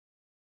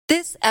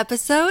This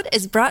episode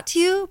is brought to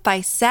you by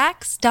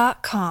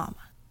Sax.com.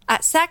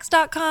 At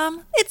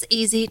Sax.com, it's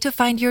easy to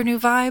find your new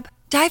vibe.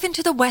 Dive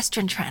into the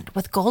Western trend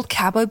with gold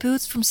cowboy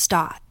boots from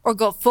Stott, or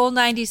go full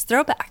 90s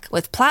throwback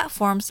with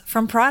platforms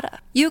from Prada.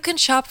 You can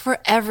shop for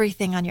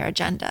everything on your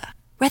agenda,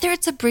 whether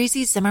it's a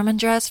breezy Zimmermann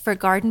dress for a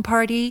garden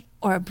party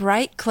or a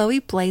bright Chloe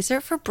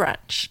blazer for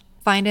brunch.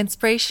 Find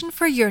inspiration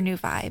for your new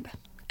vibe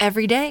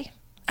every day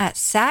at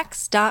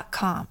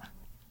Sax.com.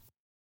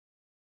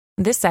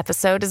 This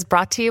episode is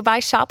brought to you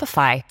by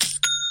Shopify.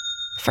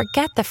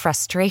 Forget the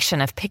frustration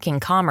of picking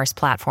commerce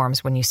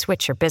platforms when you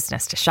switch your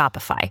business to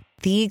Shopify,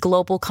 the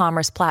global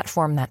commerce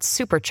platform that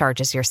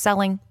supercharges your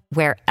selling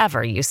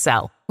wherever you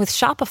sell. With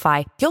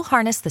Shopify, you'll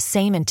harness the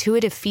same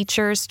intuitive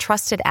features,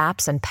 trusted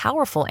apps, and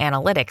powerful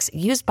analytics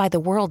used by the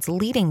world's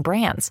leading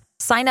brands.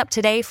 Sign up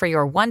today for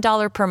your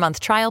 $1 per month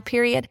trial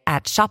period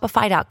at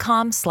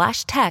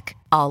shopify.com/tech,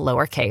 all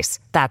lowercase.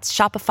 That's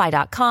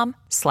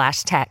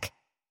shopify.com/tech.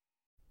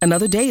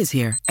 Another day is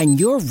here, and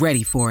you're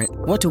ready for it.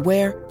 What to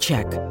wear?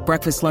 Check.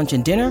 Breakfast, lunch,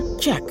 and dinner?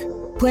 Check.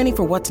 Planning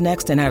for what's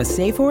next and how to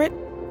save for it?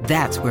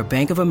 That's where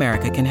Bank of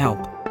America can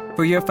help.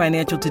 For your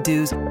financial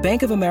to-dos,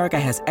 Bank of America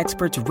has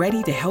experts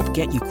ready to help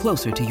get you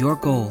closer to your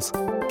goals.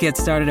 Get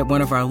started at one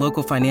of our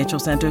local financial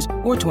centers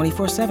or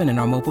 24/7 in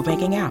our mobile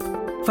banking app.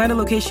 Find a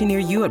location near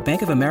you at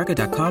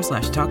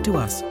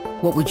bankofamerica.com/talktous.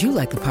 What would you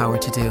like the power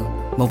to do?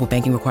 Mobile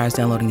banking requires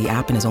downloading the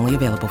app and is only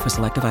available for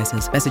select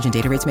devices. Message and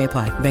data rates may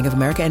apply. Bank of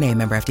America N.A.,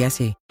 member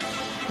FDIC.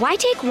 Why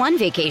take one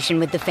vacation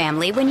with the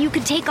family when you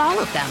could take all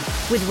of them?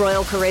 With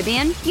Royal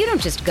Caribbean, you don't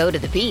just go to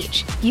the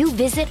beach. You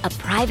visit a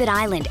private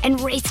island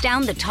and race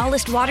down the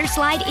tallest water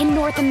slide in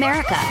North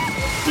America.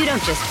 You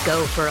don't just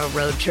go for a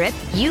road trip.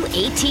 You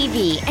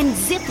ATV and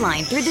zip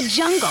line through the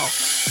jungle.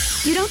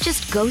 You don't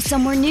just go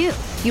somewhere new.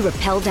 You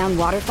rappel down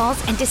waterfalls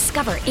and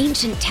discover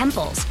ancient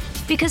temples.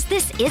 Because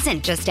this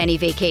isn't just any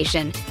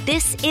vacation.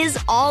 This is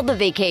all the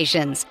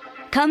vacations.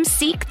 Come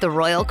seek the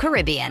Royal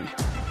Caribbean.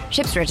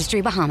 Ships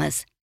Registry,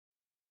 Bahamas.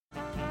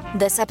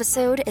 This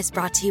episode is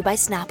brought to you by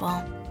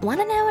Snapple.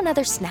 Want to know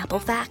another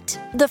Snapple fact?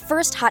 The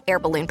first hot air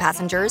balloon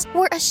passengers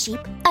were a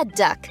sheep, a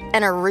duck,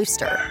 and a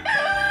rooster.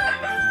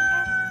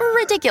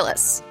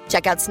 Ridiculous.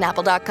 Check out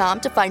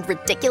Snapple.com to find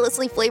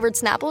ridiculously flavored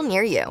Snapple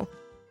near you.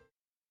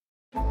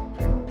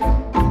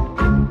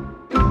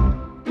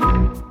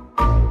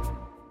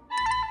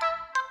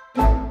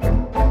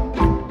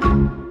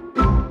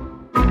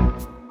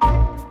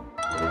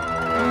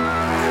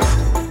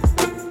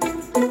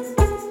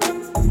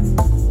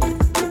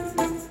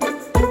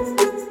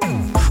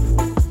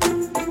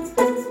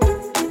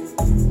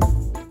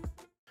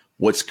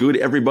 What's good,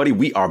 everybody?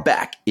 We are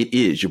back. It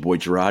is your boy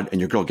Gerard and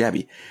your girl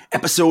Gabby.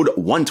 Episode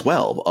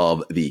 112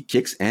 of the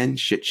Kicks and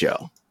Shit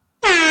Show.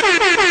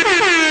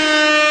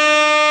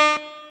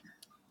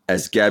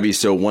 As Gabby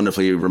so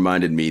wonderfully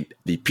reminded me,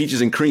 the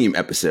Peaches and Cream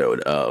episode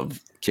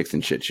of Kicks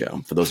and Shit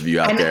Show. For those of you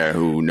out there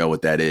who know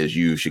what that is,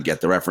 you should get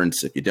the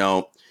reference. If you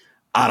don't,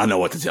 I don't know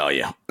what to tell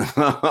you.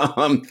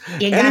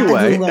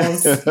 Anyway,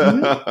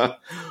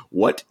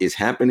 what is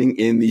happening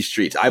in these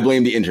streets? I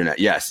blame the internet.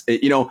 Yes,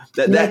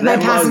 that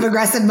passive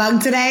aggressive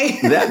mug today.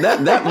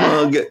 that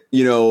mug,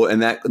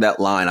 and that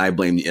line. I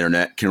blame the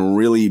internet can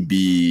really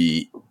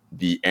be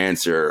the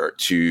answer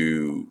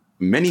to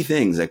many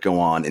things that go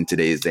on in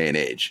today's day and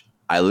age.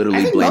 I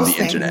literally blame the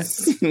internet.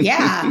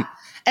 Yeah.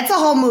 It's a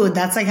whole mood.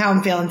 That's like how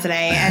I'm feeling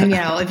today. And,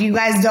 if you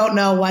guys don't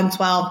know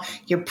 112,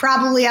 you're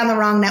probably on the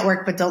wrong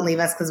network, but don't leave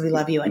us because we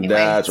love you anyway.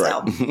 That's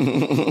right.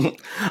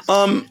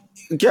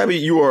 Gabby,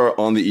 you are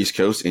on the East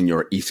Coast in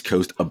your East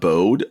Coast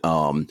abode.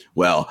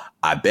 Well,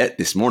 I bet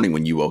this morning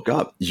when you woke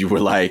up, you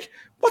were like,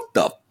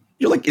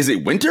 you're like, is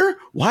it winter?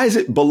 Why is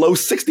it below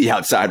 60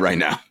 outside right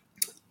now?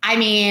 I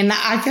mean,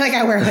 I feel like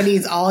I wear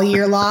hoodies all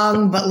year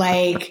long, but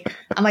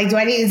I'm like,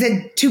 is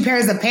it 2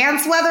 pairs of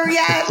pants weather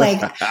yet?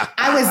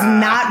 I was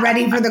not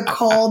ready for the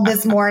cold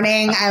this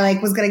morning. I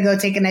was going to go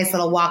take a nice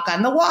little walk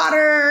on the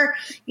water.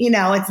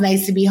 It's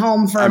nice to be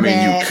home for a bit.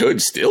 I mean, you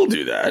could still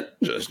do that.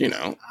 Just,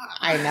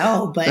 I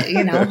know, but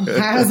I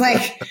was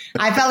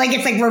I felt like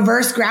it's like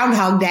reverse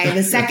Groundhog Day.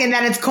 The second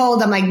that it's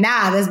cold, I'm like,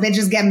 nah, this bitch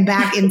is getting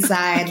back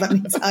inside. Let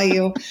me tell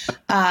you,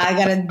 I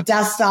got to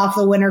dust off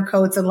the winter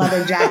coats and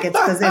leather jackets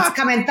because it's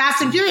coming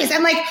fast and furious.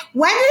 And when did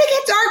it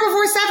get dark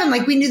before 7?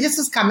 We knew this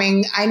was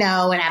coming. I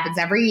know it happens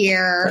every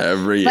year.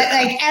 But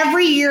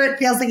every year it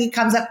feels like it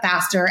comes up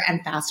faster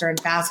and faster and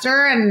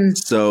faster. And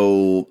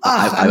so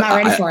I'm not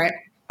ready for it.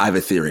 I have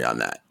a theory on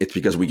that. It's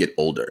because we get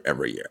older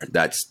every year.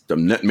 That's the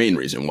main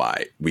reason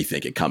why we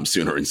think it comes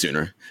sooner and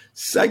sooner.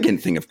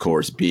 Second thing, of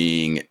course,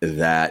 being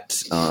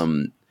that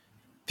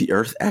the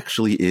Earth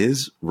actually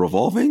is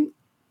revolving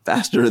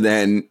faster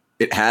than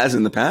it has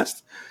in the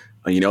past.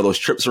 Those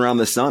trips around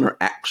the sun are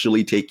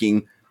actually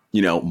taking,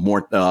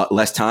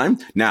 less time.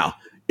 Now,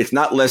 it's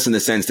not less in the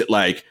sense that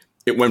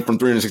it went from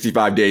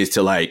 365 days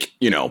to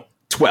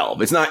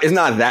 12. It's not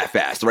that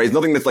fast, right? It's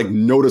nothing that's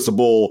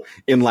noticeable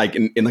in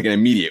an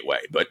immediate way,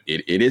 but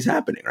it is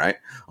happening, right?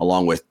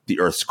 Along with the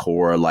Earth's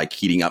core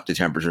heating up to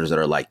temperatures that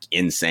are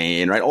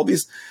insane, right? All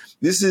these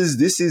This is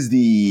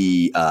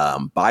the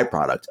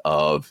byproduct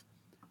of,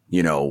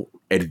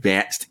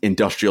 advanced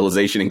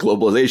industrialization and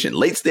globalization,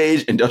 late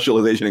stage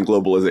industrialization and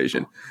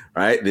globalization,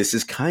 right? This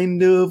is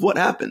kind of what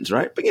happens,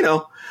 right? But,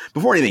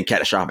 before anything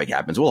catastrophic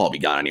happens, we'll all be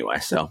gone anyway.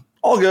 So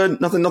all good.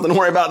 Nothing to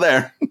worry about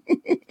there.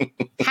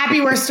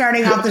 Happy we're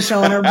starting off the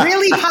show on a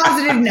really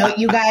positive note,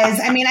 you guys.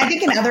 I mean, I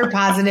think in other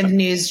positive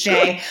news,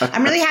 Jay,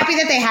 I'm really happy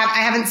that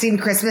I haven't seen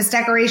Christmas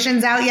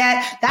decorations out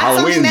yet. That's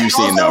Halloween something that you've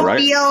seen, though, right?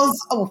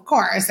 feels, of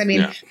course. I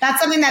mean,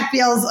 That's something that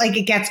feels like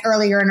it gets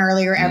earlier and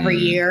earlier every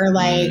year.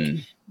 Like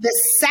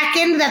the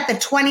second that the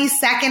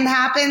 22nd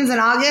happens in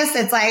August,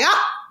 it's like,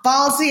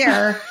 fall's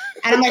here.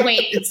 And I'm like,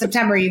 wait, it's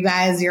September, you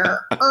guys. You're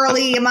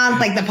early a month.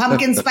 Like the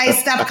pumpkin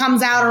spice stuff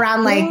comes out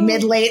around like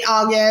late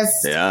August.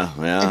 Yeah.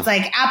 It's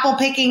like apple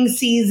picking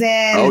season.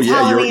 Oh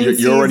yeah,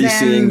 you're already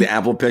seeing the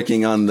apple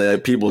picking on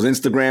the people's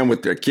Instagram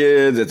with their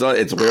kids. We're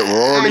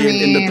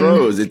already in the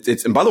throes.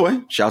 It's and by the way,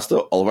 shouts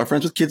to all of our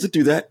friends with kids that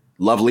do that.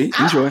 Lovely,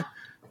 enjoy.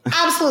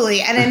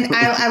 Absolutely. And then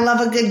I love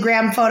a good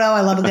gram photo.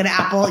 I love a good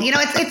apple.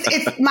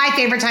 It's my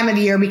favorite time of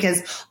year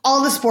because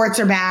all the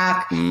sports are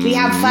back. We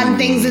have fun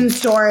things in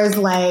stores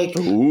like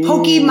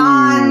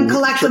Pokemon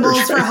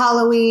collectibles for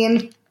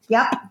Halloween.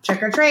 Yep.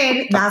 Trick or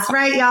trade. That's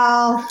right,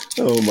 y'all.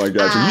 Oh my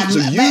gosh. So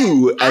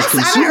you as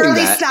consuming I'm an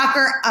early that,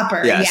 stalker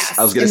upper. Yes.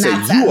 I was going to say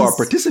you are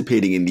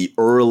participating in the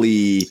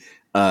early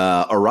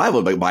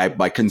arrival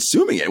by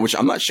consuming it, which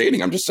I'm not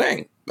shading. I'm just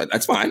saying, but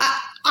that's fine.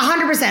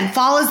 100%.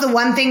 Fall is the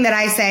one thing that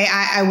I say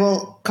I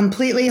will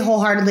completely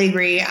wholeheartedly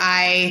agree.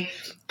 I'm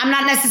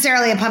not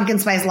necessarily a pumpkin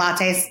spice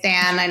latte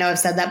stan. I know I've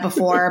said that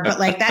before, but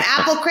like that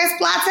apple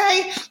crisp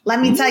latte, let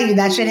me tell you,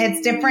 that shit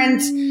hits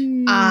different.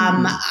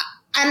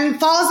 And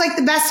fall is like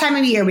the best time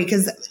of year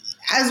because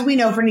as we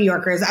know for New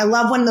Yorkers, I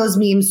love when those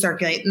memes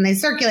circulate, and they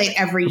circulate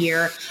every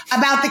year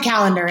about the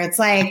calendar. It's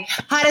like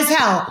hot as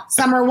hell,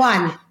 summer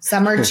 1,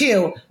 summer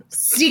 2,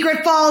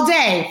 secret fall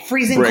day,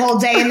 freezing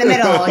cold day in the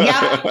middle.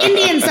 Yep.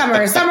 Indian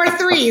summer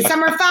 3,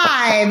 summer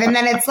 5. And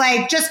then it's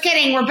like, just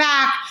kidding, we're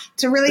back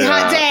to really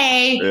hot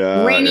day,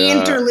 rainy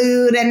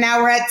interlude. And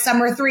now we're at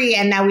summer 3.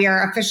 And now we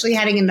are officially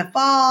heading into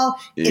fall.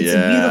 It's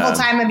a beautiful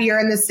time of year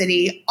in the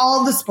city.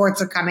 All the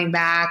sports are coming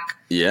back.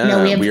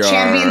 Yeah, we have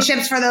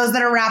championships for those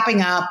that are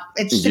wrapping up.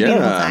 It's just a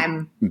beautiful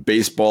time.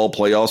 Baseball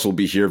playoffs will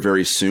be here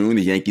very soon.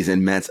 The Yankees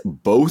and Mets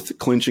both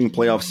clinching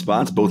playoff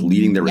spots, both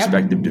leading their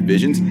respective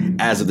divisions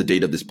as of the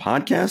date of this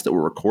podcast that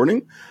we're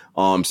recording.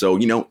 So,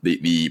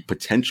 the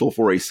potential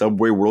for a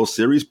Subway World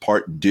Series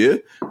Part 2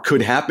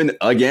 could happen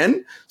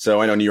again. So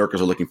I know New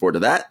Yorkers are looking forward to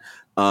that.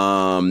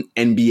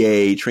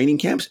 NBA training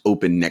camps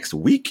open next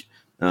week.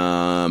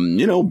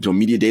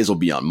 Media days will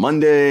be on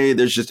Monday.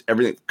 There's just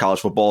everything.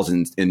 College football's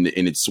in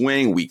its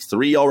swing. Week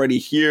 3 already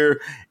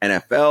here.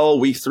 NFL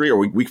week 3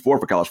 or week 4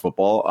 for college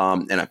football.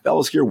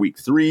 NFL is here week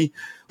 3.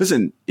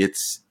 Listen,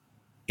 it's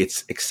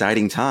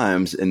exciting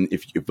times. And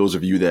if those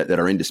of you that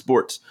are into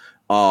sports,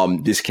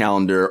 this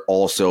calendar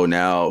also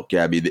now,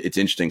 Gabby, it's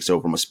interesting.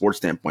 So from a sports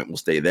standpoint, we'll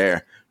stay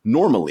there.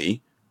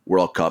 Normally,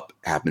 World Cup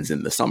happens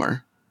in the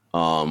summer.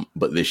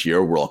 But this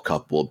year, World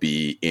Cup will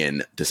be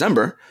in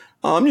December.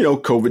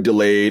 COVID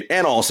delayed,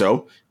 and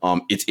also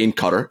it's in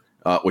Qatar,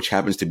 which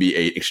happens to be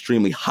a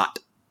extremely hot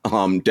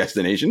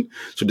destination.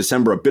 So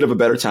December, a bit of a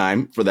better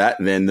time for that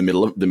than the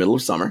middle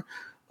of summer.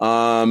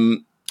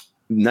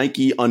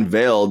 Nike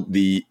unveiled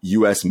the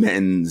U.S.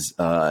 men's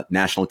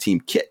national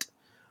team kit.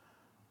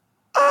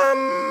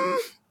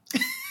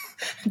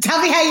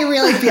 Tell me how you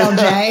really feel,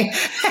 Jay.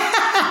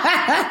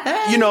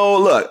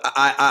 Look,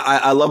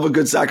 I love a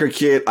good soccer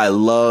kit. I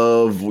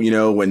love,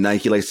 when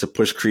Nike likes to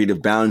push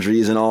creative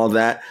boundaries and all of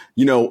that.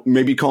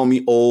 Maybe call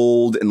me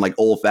old and like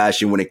old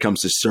fashioned when it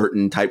comes to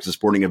certain types of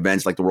sporting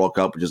events like the World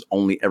Cup, which is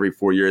only every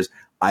 4 years.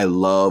 I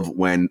love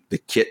when the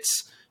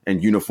kits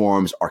and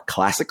uniforms are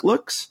classic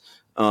looks.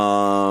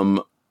 And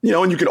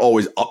you can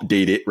always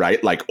update it,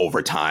 right? Like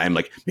over time,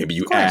 like maybe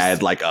you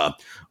add like a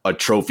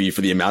trophy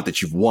for the amount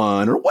that you've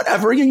won or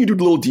whatever. You do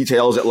little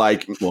details that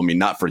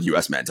not for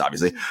U.S. men's,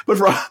 obviously, but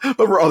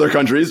for other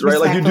countries, right?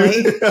 Like you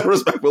do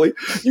respectfully,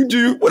 you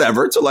do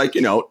whatever to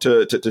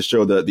to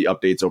show the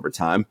updates over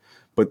time.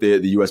 But the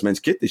U.S. men's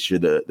kit this year,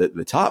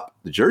 the top,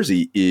 the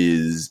jersey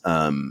is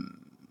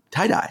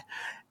tie-dye.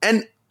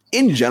 And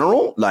in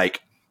general,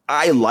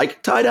 I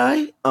like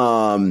tie-dye.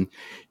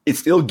 It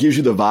still gives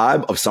you the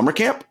vibe of summer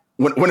camp.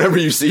 Whenever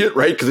you see it,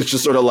 right? Because it's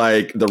just sort of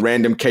like the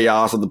random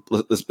chaos of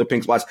the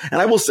pink spots. And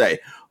I will say,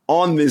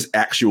 on this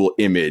actual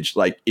image,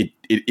 it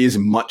is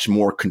much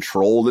more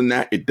controlled than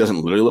that. It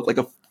doesn't literally look like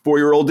a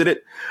 4-year-old did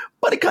it,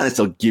 but it kind of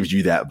still gives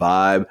you that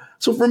vibe.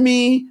 So for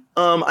me,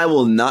 I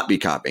will not be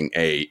copying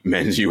a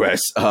men's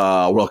U.S.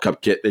 World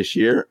Cup kit this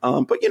year.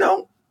 But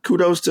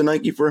kudos to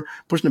Nike for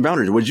pushing the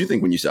boundaries. What did you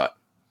think when you saw it?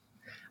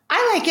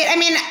 I like it. I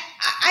mean,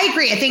 I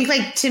agree. I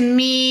think to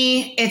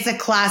me, it's a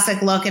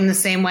classic look in the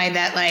same way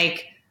that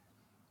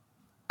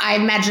I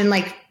imagine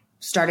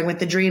starting with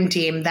the dream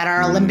team, that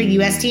our Olympic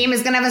U.S. team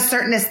is going to have a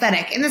certain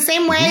aesthetic in the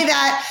same way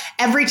that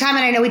every time,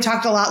 and I know we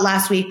talked a lot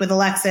last week with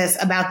Alexis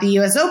about the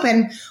U.S.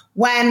 Open,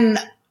 when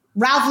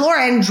Ralph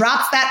Lauren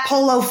drops that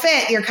polo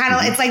fit, you're kind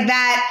of, it's like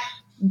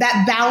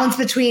that balance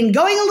between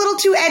going a little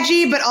too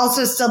edgy, but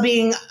also still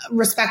being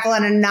respectful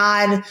and a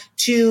nod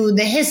to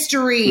the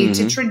history,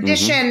 to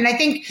tradition. And I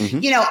think,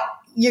 you know,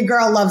 your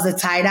girl loves a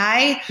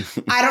tie-dye.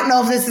 I don't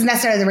know if this is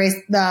necessarily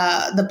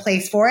the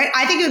place for it.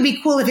 I think it would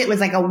be cool if it was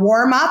like a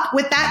warm up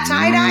with that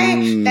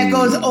tie-dye that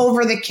goes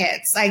over the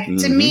kits. Like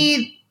to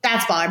me,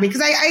 that's baller,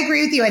 because I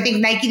agree with you. I think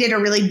Nike did a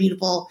really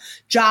beautiful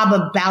job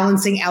of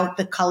balancing out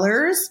the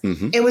colors.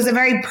 It was a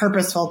very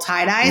purposeful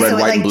tie-dye. Red, So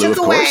it white, and like blue, took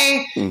of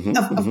away, course.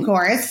 of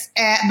course,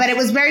 but it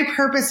was very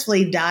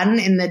purposefully done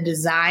in the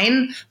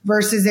design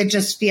versus it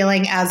just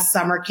feeling as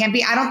summer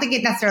campy. I don't think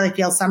it necessarily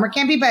feels summer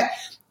campy, but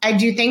I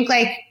do think,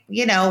 like,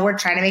 you know, we're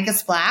trying to make a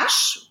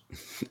splash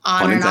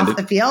on and off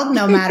the field,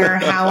 no matter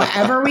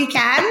however we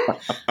can.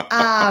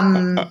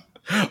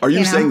 Are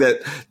you saying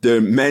that the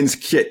men's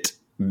kit,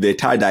 the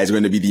tie-dye, is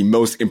going to be the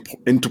most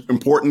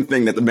important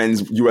thing that the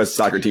men's U.S.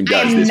 soccer team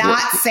does? I'm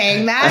not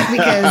saying that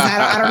because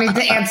I don't need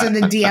to answer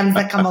the DMs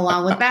that come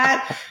along with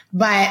that.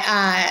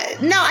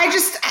 But no, I'm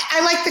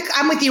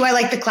with you. I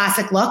like the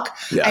classic look.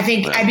 Yeah, I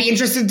think I'd be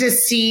interested to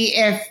see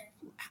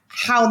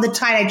how the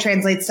tie-dye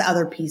translates to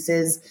other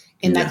pieces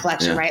in that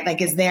collection, right? Like,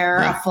 is there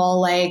a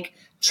full like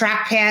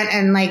track pant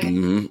and like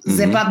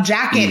zip up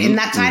jacket in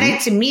that tie-dye?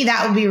 To me,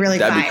 that would be really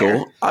That'd fire. be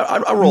cool.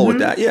 I'll roll with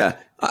that. Yeah.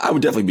 I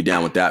would definitely be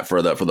down with that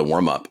for the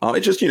warm up.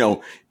 It's just, you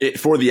know,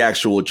 for the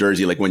actual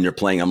jersey, like when you're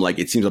playing, I'm like,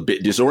 it seems a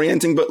bit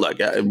disorienting, but look,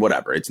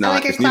 whatever. It's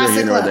not, it's neither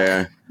here nor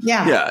there.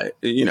 Yeah. Yeah.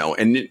 You know,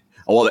 and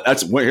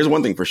here's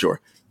one thing for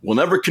sure. We'll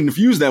never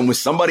confuse them with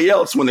somebody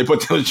else when they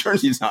put those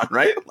jerseys on,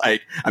 right?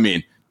 Like, I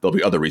mean, there'll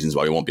be other reasons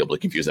why we won't be able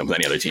to confuse them with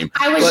any other team.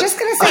 I was just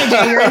going to say,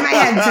 Jay, you're in my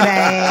head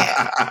today.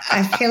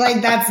 I feel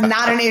like that's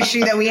not an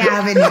issue that we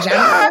have in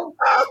general.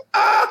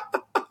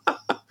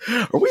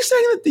 Are we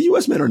saying that the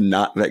U.S. men are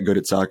not that good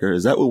at soccer?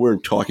 Is that what we're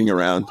talking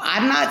around?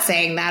 I'm not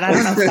saying that. I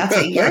don't know if that's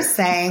what you're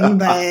saying,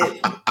 but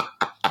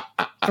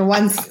for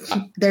once,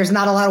 there's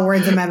not a lot of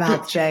words in my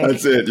mouth, Jay.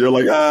 That's it. You're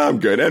like, I'm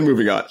good. And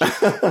moving on.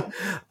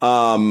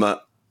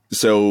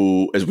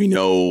 So as we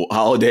know,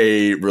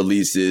 holiday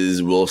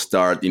releases will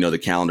start, you know, the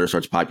calendar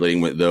starts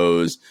populating with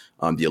those.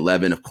 The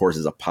 11, of course,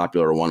 is a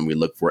popular one we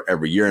look for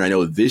every year. And I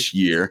know this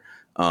year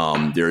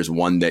there is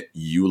one that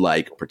you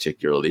like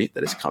particularly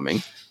that is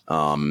coming.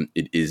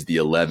 It is the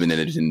 11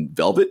 and it is in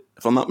velvet,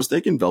 if I'm not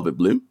mistaken, velvet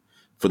blue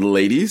for the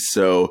ladies.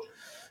 So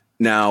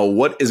now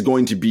what is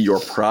going to be your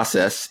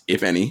process,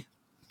 if any,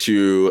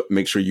 to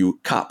make sure you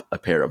cop a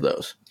pair of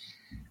those?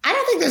 I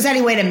don't think there's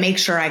any way to make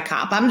sure I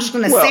cop. I'm just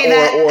going to say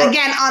that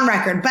again on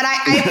record, but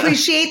I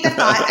appreciate the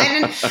thought.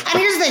 And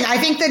here's the thing. I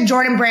think the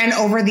Jordan brand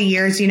over the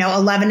years, you know,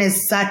 11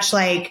 is such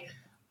like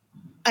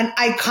an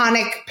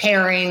iconic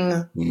pairing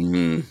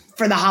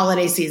for the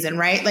holiday season,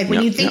 right? Like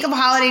when you think of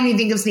holiday and you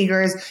think of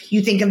sneakers,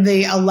 you think of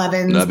the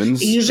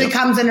 11s. It usually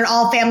comes in an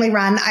all family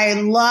run. I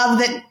love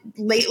that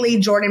lately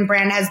Jordan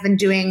brand has been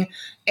doing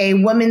a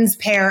women's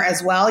pair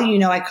as well. You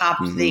know, I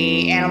copped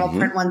the animal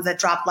print ones that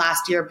dropped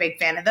last year. Big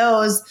fan of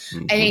those.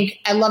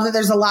 I love that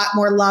there's a lot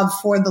more love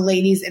for the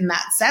ladies in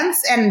that sense.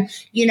 And,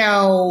 you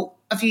know,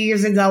 a few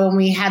years ago when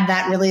we had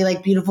that really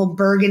like beautiful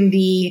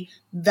burgundy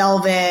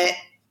velvet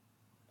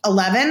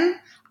 11,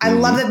 I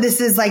love that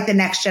this is like the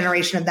next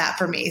generation of that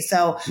for me.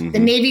 So the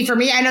navy for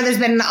me, I know there's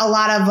been a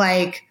lot of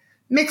like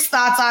mixed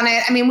thoughts on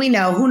it. I mean, we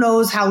know, who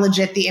knows how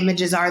legit the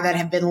images are that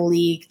have been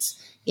leaked,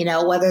 you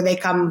know, whether they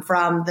come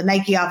from the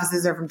Nike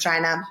offices or from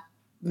China,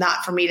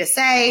 not for me to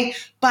say,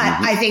 but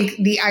I think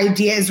the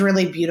idea is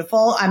really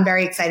beautiful. I'm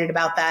very excited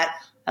about that.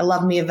 I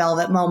love me a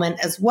velvet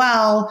moment as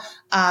well.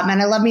 And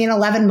I love me an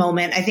 11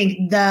 moment. I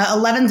think the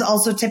 11s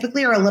also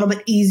typically are a little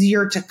bit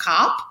easier to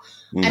cop.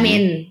 I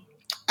mean,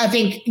 I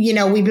think, you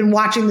know, we've been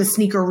watching the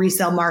sneaker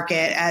resale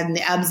market and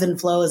the ebbs and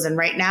flows. And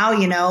right now,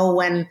 you know,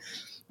 when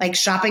like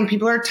shopping,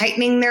 people are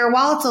tightening their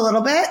wallets a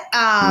little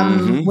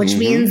bit, which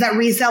means that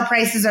resale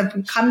prices have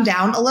come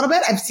down a little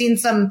bit. I've seen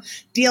some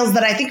deals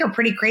that I think are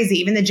pretty crazy.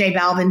 Even the J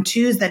Balvin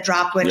 2s that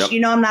dropped, which,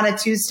 you know, I'm not a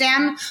 2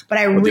 stan, but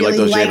I really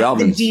like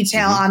the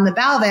detail on the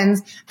Balvins.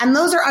 And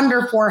those are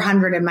under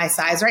 400 in my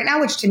size right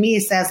now, which to me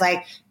says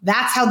like,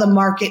 that's how the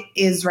market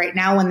is right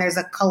now when there's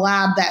a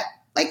collab that,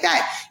 like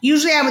that.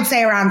 Usually I would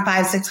say around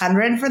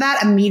 500-600 for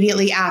that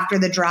immediately after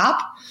the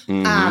drop.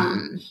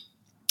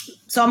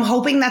 So I'm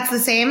hoping that's the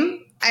same.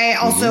 I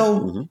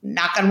also,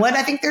 knock on wood,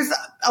 I think there's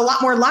a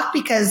lot more luck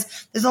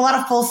because there's a lot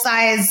of full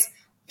size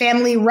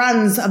family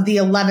runs of the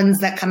 11s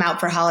that come out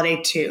for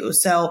holiday too.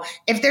 So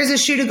if there's a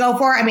shoe to go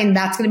for, I mean,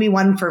 that's going to be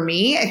one for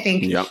me. I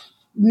think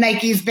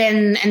Nike's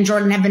been and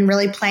Jordan have been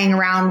really playing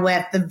around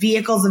with the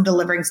vehicles of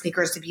delivering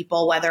sneakers to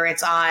people, whether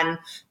it's on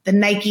the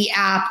Nike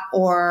app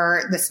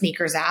or the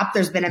sneakers app.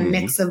 There's been a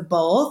mix of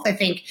both. I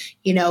think,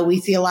 you know, we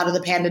see a lot of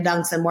the Panda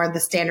Dunks and more of the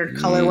standard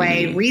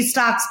colorway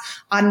restocks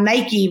on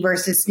Nike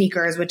versus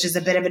sneakers, which is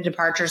a bit of a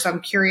departure. So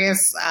I'm curious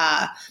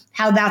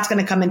how that's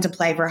going to come into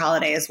play for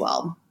holiday as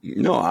well.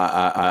 No,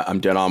 I'm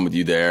dead on with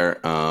you there.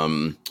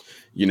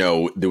 You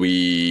know,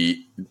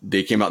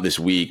 they came out this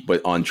week, but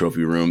on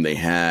Trophy Room, they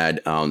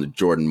had the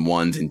Jordan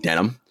 1s in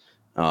denim.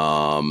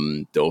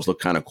 Those look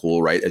kind of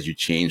cool, right? As you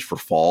change for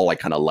fall, I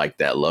kind of like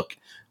that look.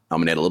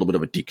 And add a little bit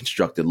of a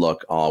deconstructed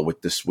look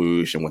with the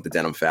swoosh and with the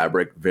denim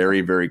fabric. Very,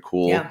 very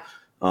cool. Yeah.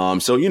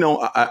 So,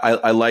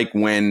 I like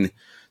when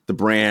the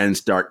brands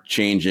start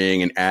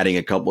changing and adding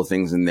a couple of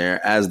things in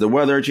there. As the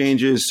weather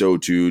changes, so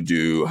too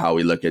do how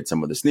we look at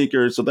some of the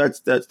sneakers. So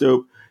that's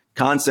dope.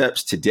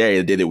 Concepts today,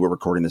 the day that we're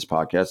recording this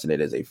podcast, and it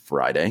is a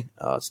Friday,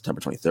 September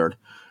 23rd.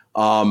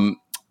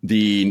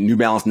 The New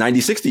Balance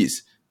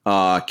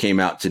 9060s came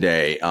out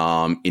today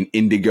in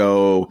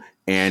indigo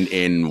and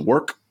in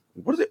work.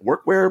 What is it?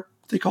 Workwear?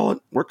 They call it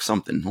work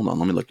something. Hold on,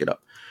 let me look it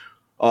up.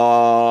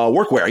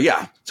 Workwear,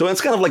 yeah. So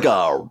it's kind of like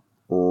a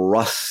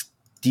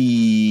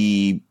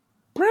rusty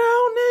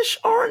brownish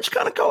orange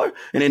kind of color,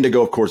 and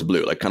indigo, of course,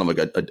 blue, like kind of like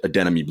a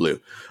denim-y blue.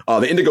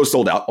 The indigo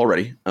sold out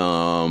already.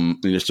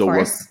 And there's still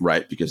work,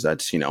 right? Because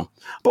that's But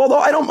although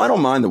I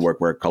don't mind the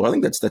workwear color, I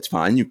think that's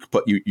fine. You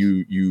put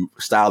you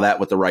style that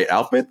with the right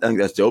outfit. I think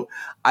that's dope.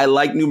 I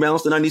like New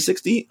Balance the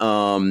 9060.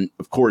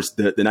 Of course,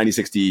 the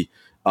 9060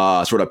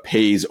 sort of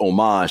pays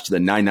homage to the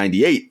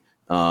 998.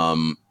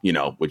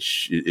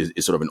 Which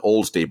is sort of an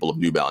old staple of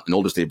New Balance, an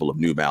older staple of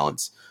New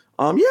Balance.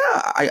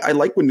 I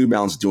like what New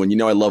Balance is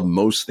doing. I love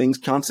most things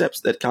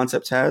Concepts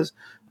has.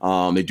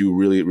 They do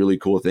really, really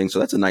cool things. So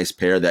that's a nice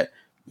pair that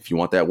if you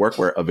want that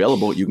workwear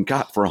available, you can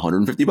cop for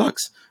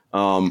 $150.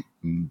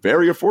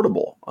 Very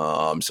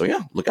affordable. So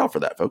yeah, look out for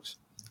that, folks.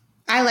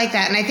 I like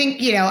that. And I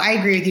think, I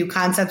agree with you.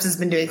 Concepts has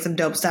been doing some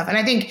dope stuff. And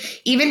I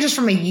think even just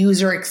from a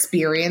user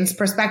experience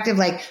perspective,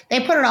 like they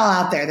put it all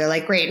out there. They're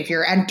like, great, if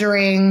you're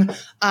entering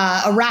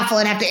a raffle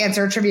and have to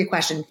answer a trivia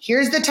question,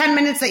 here's the 10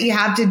 minutes that you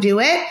have to do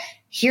it.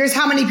 Here's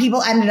how many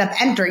people ended up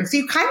entering. So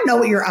you kind of know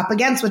what you're up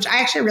against, which I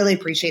actually really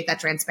appreciate that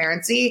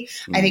transparency.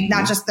 Mm-hmm. I think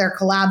not just their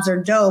collabs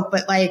are dope,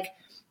 but like,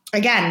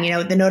 again,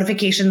 the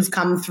notifications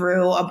come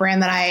through a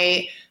brand that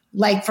I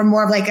like from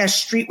more of like a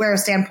streetwear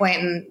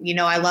standpoint. And,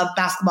 I love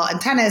basketball and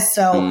tennis.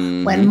 So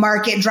when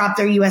Market dropped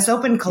their US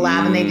Open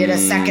collab and they did a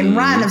second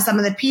run of some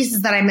of the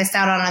pieces that I missed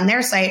out on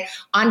their site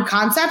on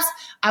Concepts,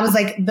 I was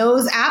like,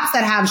 those apps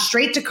that have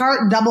straight to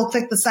cart, double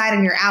click the side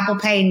on your Apple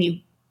Pay and you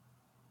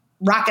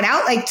rock it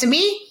out. Like to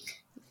me,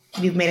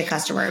 you've made a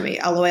customer of me,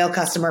 a loyal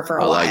customer for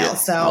a while.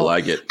 So I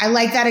like it. I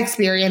like that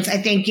experience. I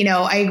think,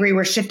 I agree.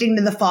 We're shifting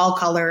to the fall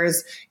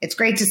colors. It's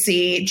great to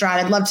see.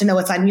 Dron, I'd love to know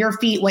what's on your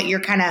feet, what you're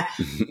kind of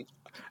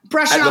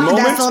brushing off the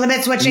dust a little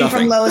bit, switching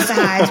from lows to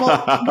highs.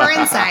 Well, we're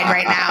inside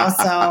right now.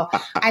 So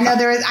I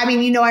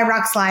know I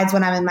rock slides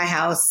when I'm in my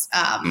house.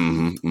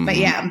 But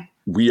yeah.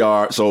 We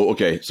are. So,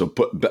 okay. So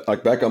put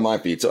back on my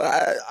feet. So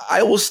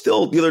I was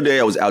still, the other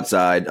day I was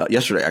outside,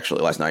 yesterday,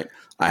 actually, last night.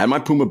 I had my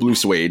Puma blue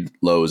suede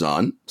lows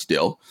on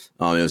still.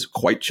 It was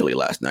quite chilly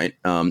last night.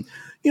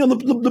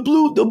 The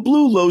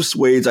blue low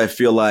suedes, I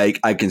feel like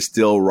I can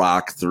still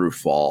rock through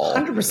fall.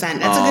 100%.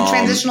 That's a good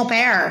transitional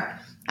pair.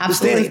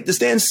 Absolutely. The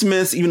Stan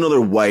Smiths, even though they're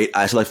white,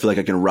 I still feel like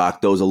I can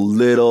rock those a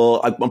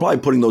little. I'm probably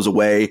putting those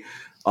away.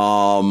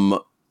 My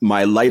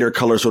lighter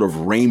color, sort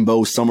of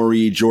rainbow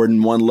summery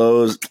Jordan 1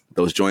 lows,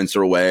 those joints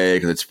are away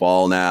because it's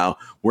fall now.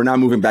 We're now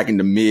moving back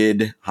into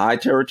mid-high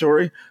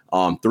territory.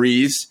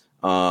 Threes.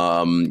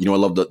 I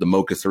love the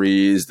Mocha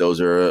threes. Those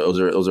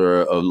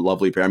are a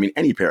lovely pair. I mean,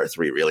 any pair of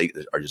three really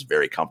are just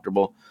very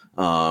comfortable.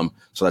 So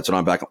that's what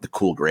I'm back up. The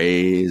cool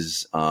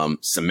grays,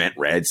 cement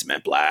red,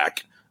 cement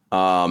black.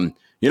 I'm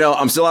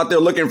still out there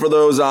looking for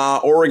those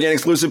Oregon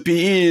exclusive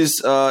PEs.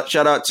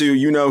 Shout out to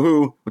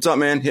who. What's up,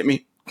 man? Hit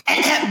me.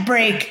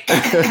 Break.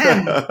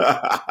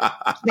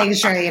 Making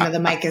sure the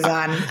mic is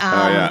on.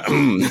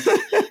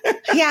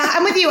 Yeah,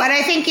 I'm with you. And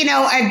I think,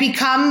 I've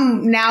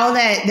become, now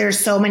that there's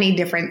so many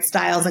different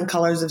styles and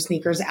colors of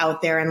sneakers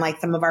out there and like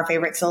some of our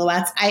favorite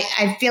silhouettes,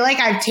 I feel like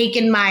I've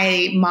taken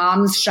my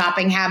mom's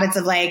shopping habits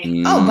of like,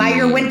 buy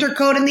your winter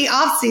coat in the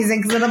off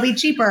season because it'll be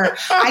cheaper.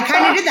 I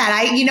kind of did that.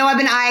 I've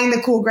been eyeing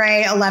the cool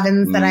gray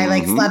 11s that I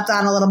like slept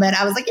on a little bit.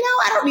 I was like,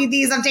 I don't need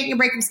these. I'm taking a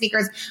break from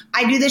sneakers.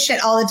 I do this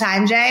shit all the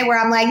time, Jay, where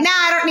I'm like, nah,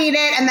 I don't need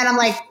it. And then I'm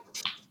like,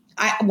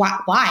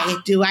 why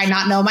do I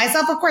not know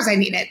myself? Of course I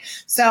need it.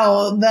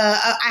 So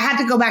I had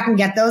to go back and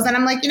get those. And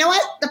I'm like, you know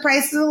what? The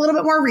price is a little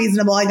bit more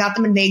reasonable. I got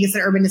them in Vegas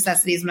at Urban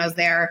Necessities when I was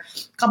there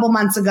a couple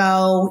months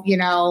ago.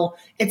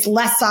 It's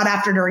less sought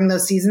after during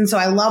those seasons. So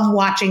I love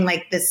watching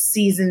like the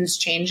seasons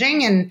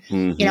changing. And,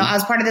 I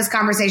was part of this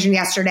conversation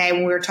yesterday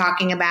when we were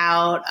talking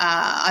about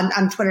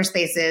on Twitter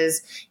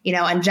Spaces,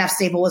 and Jeff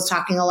Staple was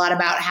talking a lot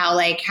about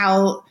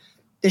how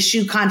the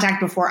shoe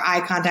contact before eye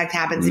contact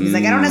happens. He's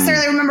like, I don't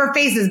necessarily remember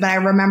faces, but I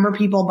remember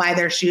people buy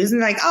their shoes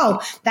and they're like, oh,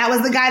 that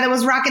was the guy that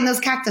was rocking those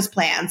cactus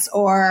plants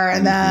or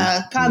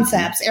the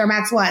Concepts, Air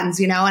Max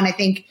 1s, And I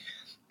think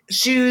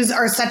shoes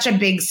are such a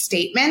big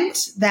statement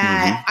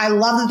that I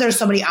love that there's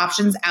so many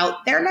options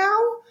out there now,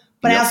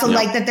 but I also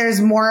like that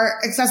there's more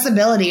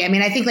accessibility. I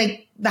mean, I think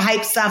like the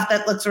hype stuff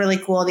that looks really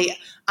cool, the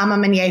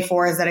Amamanier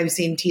 4s that I've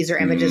seen teaser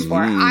images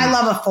for. I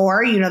love a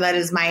 4, that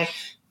is my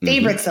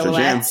favorite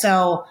silhouette.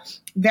 So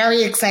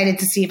very excited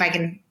to see if I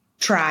can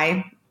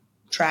try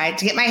try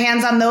to get my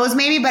hands on those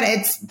maybe, but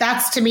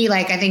that's to me,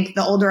 like, I think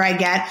the older I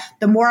get,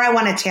 the more I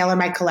want to tailor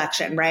my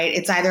collection, right?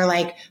 It's either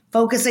like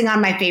focusing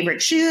on my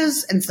favorite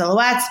shoes and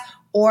silhouettes,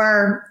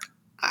 or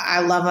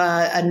I love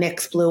a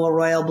Knicks blue, a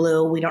royal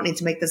blue. We don't need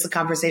to make this a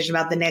conversation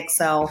about the Knicks,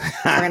 so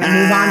we're going to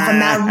move on from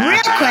that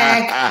real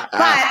quick.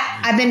 But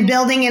I've been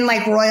building in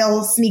like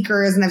royal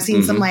sneakers, and I've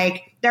seen some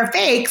like, they're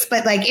fakes,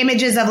 but like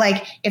images of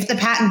like if the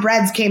patent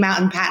breads came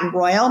out in patent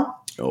royal,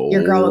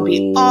 your girl would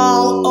be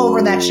all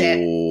over that shit.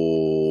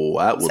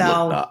 That would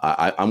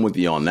I'm with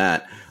you on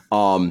that.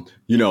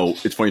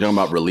 It's funny talking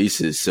about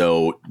releases.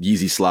 So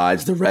Yeezy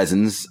Slides, the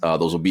resins,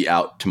 those will be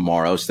out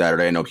tomorrow,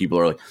 Saturday. I know people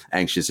are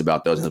anxious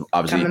about those.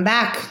 Obviously, coming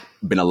back.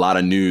 Been a lot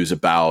of news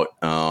about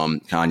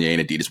Kanye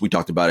and Adidas. We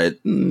talked about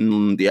it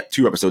 2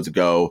 episodes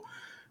ago,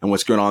 and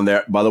what's going on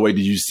there. By the way,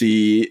 did you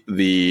see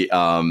the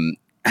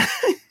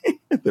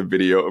the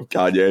video of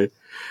Kanye?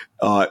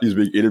 He was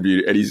being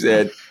interviewed, and he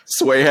said,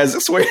 "Sway has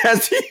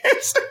the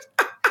answer."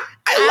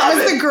 That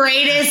was the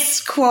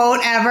greatest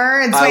quote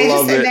ever. And Sway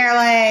just sitting there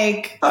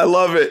like, I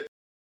love it.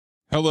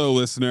 Hello,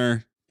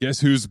 listener. Guess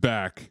who's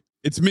back?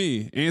 It's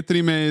me,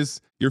 Anthony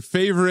Mays, your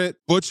favorite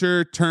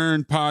butcher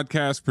turned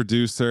podcast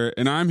producer,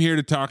 and I'm here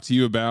to talk to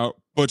you about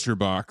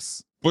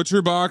ButcherBox.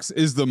 ButcherBox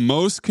is the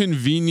most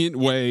convenient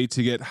way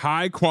to get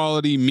high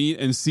quality meat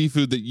and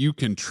seafood that you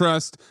can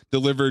trust,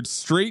 delivered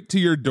straight to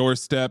your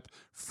doorstep,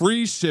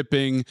 free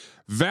shipping,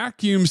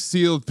 vacuum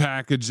sealed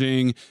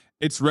packaging.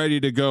 It's ready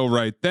to go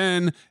right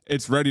then.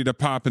 It's ready to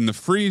pop in the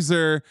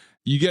freezer.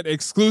 You get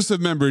exclusive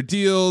member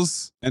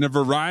deals and a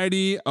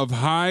variety of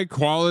high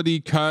quality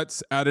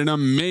cuts at an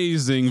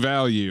amazing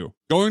value.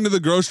 Going to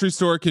the grocery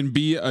store can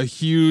be a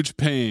huge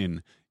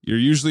pain. You're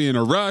usually in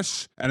a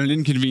rush at an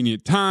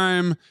inconvenient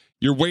time.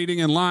 You're waiting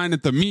in line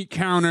at the meat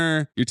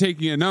counter. You're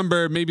taking a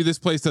number. Maybe this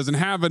place doesn't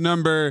have a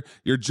number.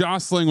 You're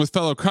jostling with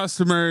fellow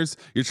customers.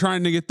 You're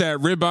trying to get that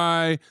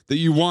ribeye that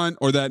you want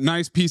or that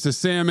nice piece of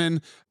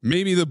salmon.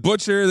 Maybe the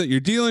butcher that you're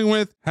dealing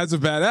with has a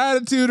bad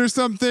attitude or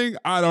something.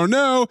 I don't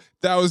know.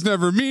 That was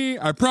never me,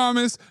 I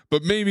promise.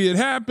 But maybe it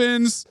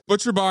happens.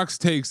 ButcherBox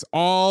takes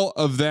all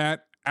of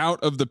that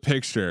out of the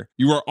picture.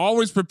 You are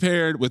always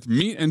prepared with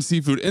meat and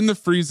seafood in the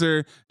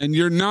freezer, and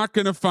you're not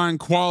going to find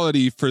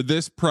quality for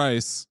this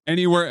price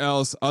anywhere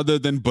else other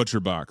than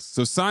ButcherBox.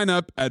 So sign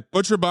up at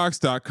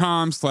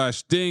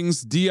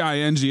butcherbox.com/dings,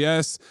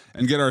 D-I-N-G-S,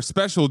 and get our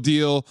special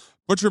deal.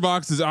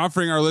 ButcherBox is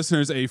offering our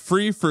listeners a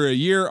free for a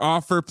year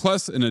offer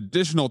plus an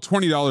additional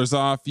 $20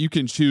 off. You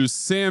can choose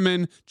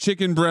salmon,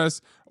 chicken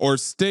breast, or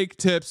steak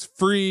tips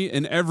free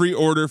in every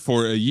order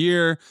for a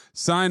year.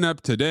 Sign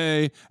up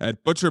today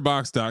at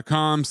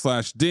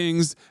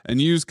butcherbox.com/dings and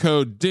use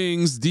code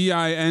DINGS,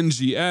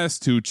 D-I-N-G-S,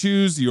 to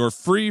choose your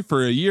free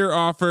for a year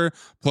offer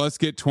plus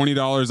get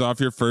 $20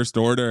 off your first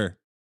order.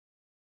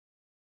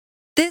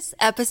 This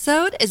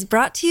episode is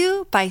brought to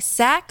you by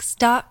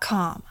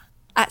Saks.com.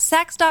 At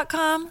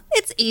Saks.com,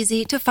 it's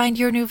easy to find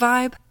your new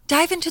vibe.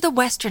 Dive into the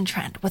Western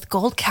trend with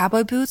gold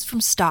cowboy boots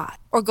from Stott,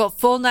 or go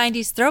full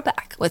 90s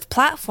throwback with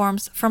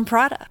platforms from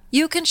Prada.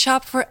 You can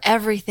shop for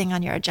everything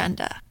on your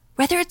agenda,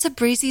 whether it's a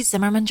breezy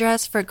Zimmermann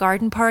dress for a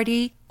garden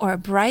party or a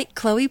bright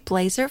Chloe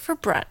blazer for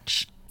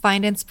brunch.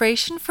 Find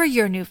inspiration for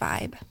your new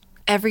vibe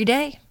every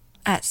day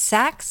at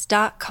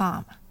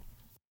Saks.com.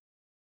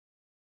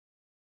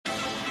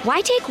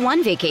 Why take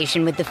one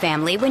vacation with the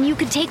family when you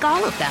could take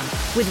all of them?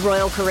 With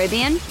Royal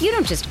Caribbean, you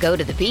don't just go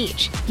to the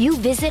beach. You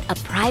visit a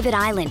private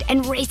island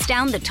and race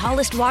down the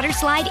tallest water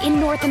slide in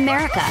North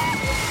America.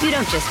 You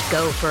don't just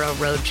go for a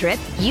road trip.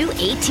 You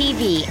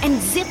ATV and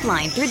zip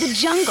line through the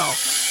jungle.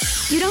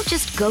 You don't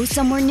just go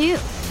somewhere new.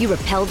 You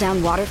rappel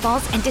down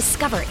waterfalls and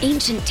discover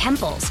ancient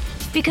temples.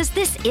 Because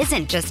this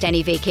isn't just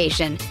any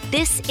vacation.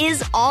 This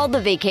is all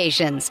the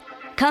vacations.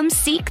 Come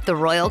seek the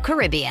Royal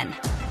Caribbean.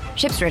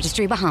 Ships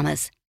Registry,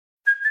 Bahamas.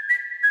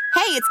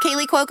 Hey, it's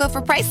Kaylee Cuoco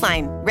for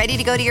Priceline. Ready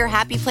to go to your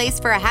happy place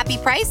for a happy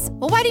price?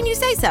 Well, why didn't you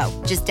say so?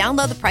 Just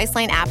download the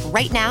Priceline app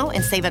right now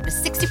and save up to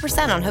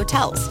 60% on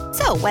hotels.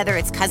 So whether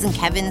it's Cousin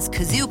Kevin's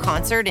Kazoo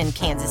Concert in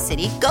Kansas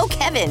City, go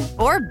Kevin,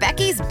 or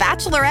Becky's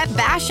Bachelorette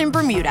Bash in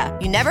Bermuda,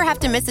 you never have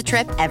to miss a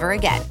trip ever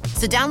again.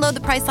 So download the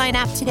Priceline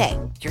app today.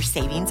 Your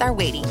savings are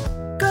waiting.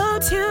 Go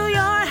to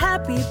your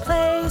happy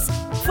place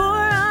for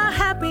a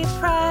happy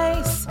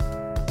price.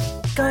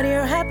 Go to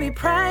your happy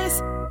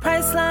price,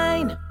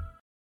 Priceline.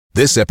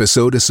 This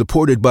episode is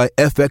supported by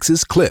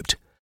FX's Clipped,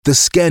 the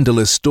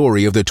scandalous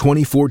story of the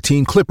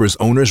 2014 Clippers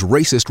owner's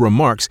racist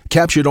remarks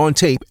captured on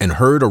tape and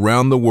heard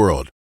around the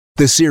world.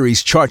 The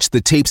series charts the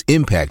tape's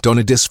impact on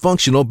a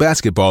dysfunctional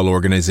basketball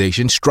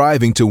organization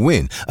striving to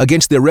win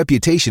against their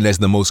reputation as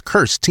the most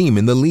cursed team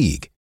in the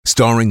league.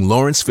 Starring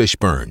Lawrence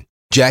Fishburne,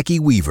 Jackie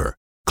Weaver,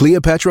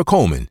 Cleopatra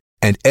Coleman,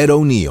 and Ed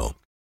O'Neill.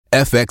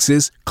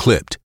 FX's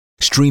Clipped,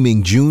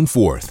 streaming June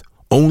 4th,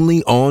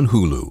 only on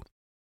Hulu.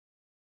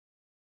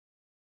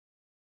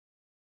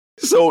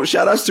 So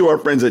shout outs to our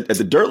friends at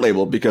the Dirt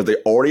Label, because they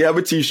already have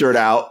a t-shirt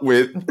out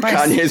with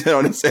Kanye's head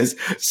on it. Says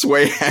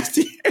Sway has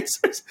the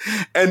answers.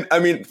 And I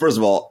mean, first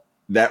of all,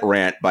 that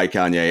rant by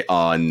Kanye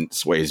on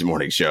Sway's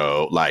morning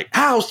show, like,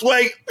 how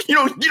Sway, you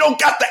don't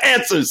got the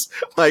answers.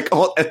 Like,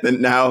 and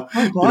then now,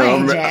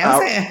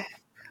 Jay.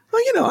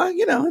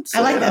 It's.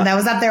 I like that. That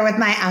was up there with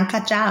my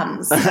Uncut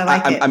Gems. I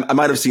like it. I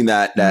might have seen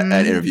that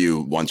interview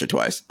once or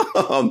twice,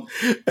 and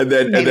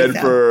then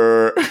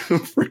for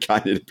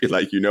Kanye to be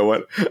like, you know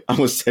what, I'm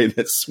gonna say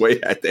that Sway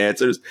had the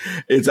answers.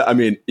 It's,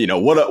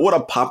 what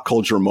a pop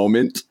culture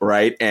moment,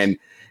 right? And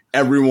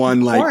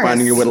everyone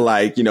finding a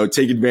way to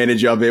take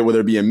advantage of it, whether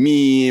it be a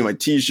meme, a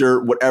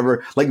T-shirt,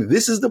 whatever. Like,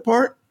 this is the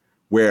part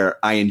where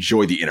I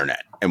enjoy the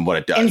internet and what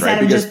it does, instead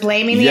right? of just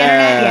blaming the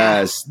internet.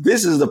 Yes,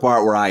 this is the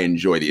part where I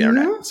enjoy the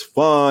internet. It's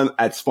fun.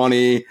 It's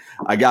funny.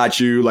 I got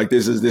you. Like,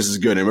 this is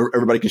good, and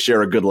everybody can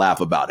share a good laugh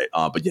about it.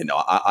 But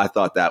I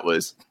thought that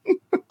was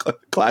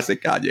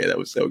classic Kanye. That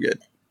was so good.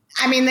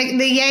 I mean,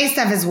 the Ye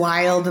stuff is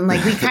wild, and we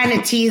kind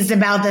of teased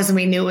about this, and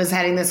we knew it was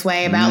heading this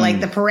way about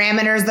the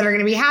parameters that are going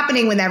to be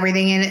happening with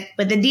everything, and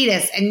with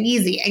Adidas and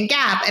Yeezy and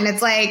Gap, and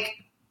it's like,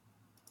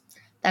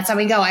 that's how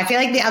we go. I feel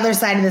like the other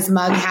side of this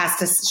mug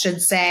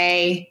should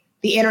say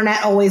the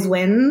internet always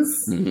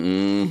wins. I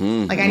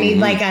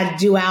need a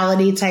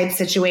duality type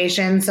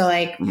situation. So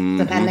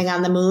depending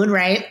on the mood,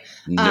 right?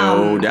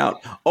 No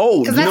doubt.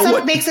 Oh, because that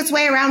stuff makes its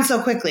way around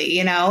so quickly.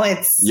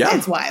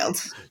 It's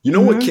wild. You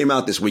know what came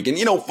out this week? And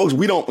folks,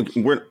 we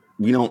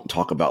don't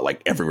talk about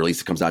every release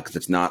that comes out, because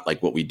it's not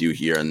what we do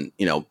here. And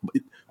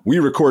we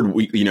record.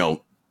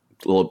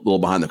 A little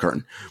behind the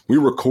curtain. We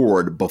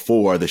record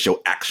before the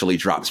show actually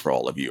drops for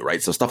all of you,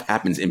 right? So stuff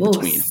happens in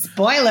between.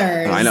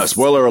 Spoilers. I know,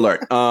 spoiler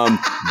alert.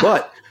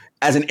 But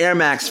as an Air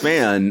Max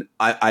fan,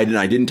 I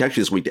didn't text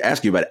you this week to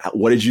ask you about it.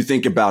 What did you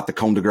think about the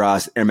Comme de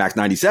Grace Air Max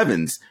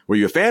 97s? Were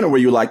you a fan, or were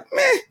you like,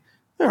 meh,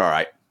 they're all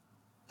right?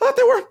 I thought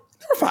they were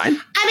fine.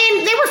 I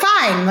mean, they were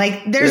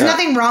fine. There's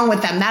nothing wrong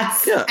with them.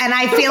 And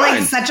I feel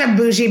like such a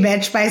bougie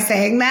bitch by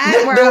saying that,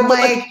 they're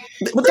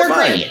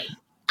great.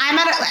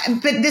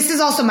 But this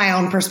is also my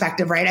own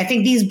perspective, right? I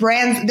think these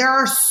brands, there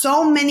are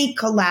so many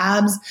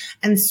collabs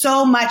and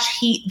so much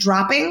heat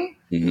dropping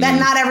that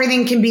not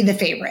everything can be the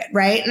favorite,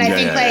 right? And I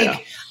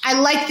think I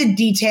like the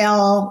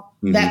detail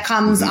that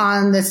comes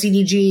on the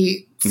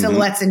CDG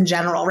silhouettes in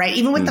general, right?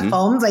 Even with the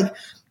foams,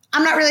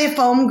 I'm not really a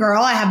foam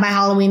girl. I have my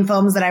Halloween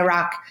foams that I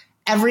rock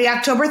every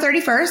October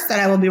 31st that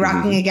I will be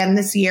rocking again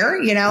this year,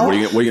 What are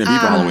you going to be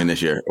for Halloween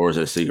this year? Or is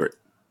it a secret?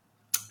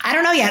 I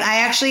don't know yet. I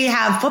actually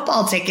have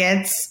football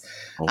tickets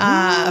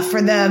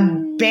for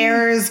the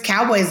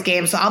Bears-Cowboys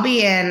game. So I'll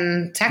be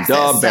in Texas.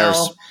 The Bears.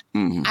 So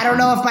I don't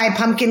know if my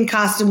pumpkin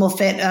costume will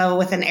fit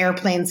with an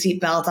airplane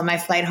seatbelt on my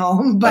flight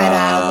home, but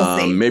we'll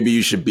see. Maybe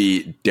you should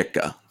be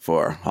Ditka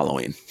for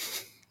Halloween.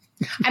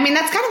 I mean,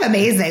 that's kind of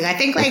amazing. I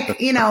think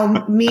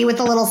me with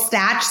a little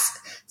Statch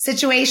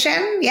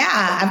situation.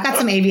 Yeah, I've got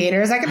some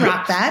aviators. I can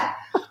rock that.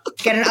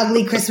 Get an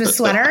ugly Christmas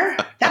sweater.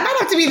 That might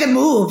have to be the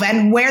move,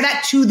 and wear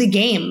that to the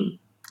game.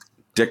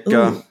 Ditka.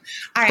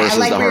 All right, I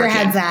like where your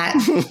head's at.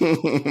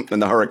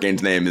 And the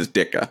hurricane's name is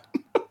Ditka.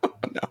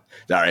 No,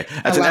 sorry.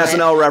 That's an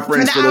SNL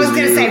reference. I was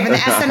going to say, for the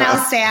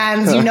SNL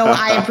stands,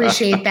 I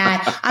appreciate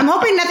that. I'm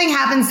hoping nothing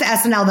happens to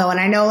SNL, though. And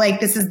I know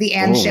this is the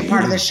and shit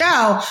part of the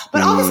show.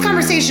 But all this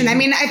conversation, I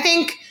mean, I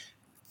think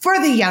for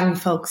the young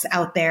folks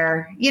out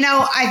there,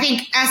 I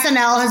think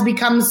SNL has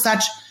become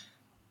such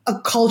a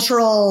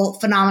cultural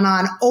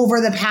phenomenon over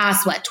the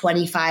past,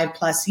 25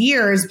 plus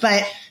years.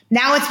 But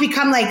now it's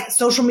become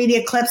social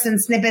media clips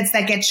and snippets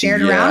that get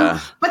shared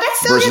around, but that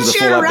still gets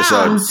shared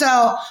around.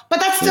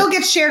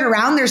 Gets shared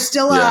around. There's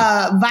still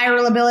a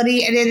viral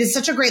ability, and it is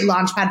such a great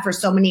launchpad for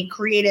so many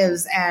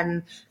creatives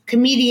and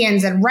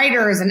comedians and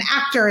writers and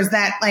actors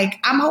that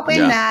I'm hoping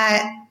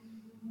that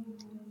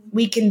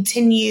we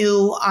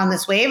continue on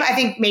this wave. I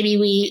think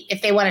maybe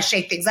if they want to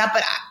shake things up,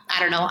 but I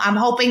don't know. I'm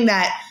hoping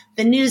that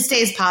the news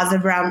stays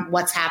positive around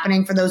what's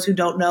happening. For those who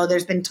don't know,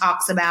 there's been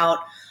talks about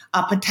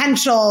a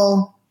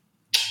potential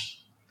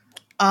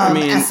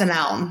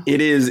SNL. It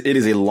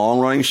is a long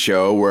running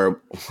show where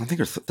I think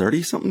there's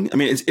 30 something. I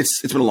mean,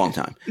 it's been a long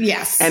time.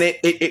 Yes, and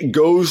it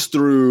goes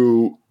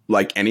through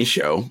any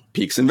show,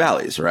 peaks and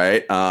valleys,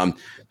 right?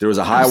 There was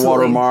a high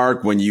water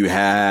mark when you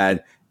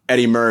had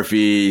Eddie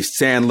Murphy,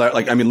 Sandler,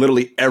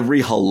 literally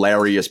every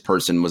hilarious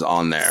person was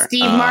on there.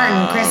 Steve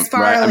Martin, Chris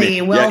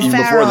Farley, right? Will Ferrell. Even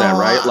before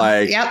that,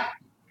 right? Yep.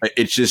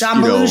 It's just,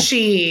 John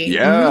Belushi.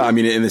 Yeah. I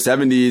mean, in the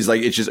 70s,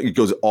 it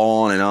goes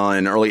on and on.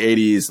 In the early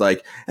 80s, and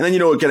then,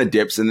 it kind of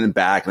dips and then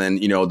back. And then,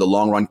 the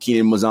long run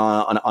Keenan was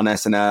on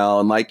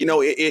SNL. And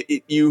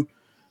you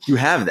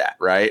have that,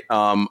 right?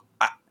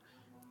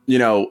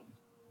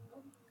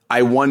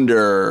 I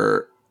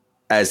wonder,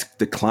 as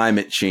the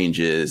climate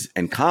changes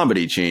and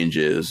comedy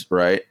changes,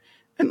 right?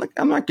 And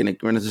I'm not going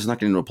to, this is not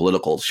getting into a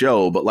political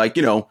show, but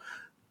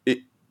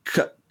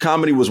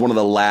comedy was one of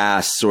the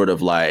last sort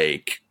of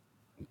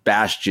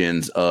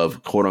bastions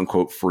of quote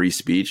unquote free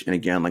speech. And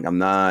again, I'm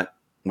not,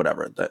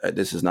 whatever,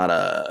 this is not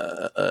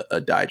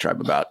a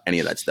diatribe about any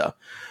of that stuff,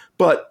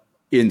 but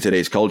in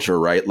today's culture,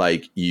 right?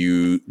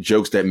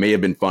 Jokes that may have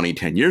been funny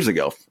 10 years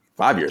ago,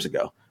 5 years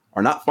ago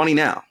are not funny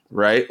now,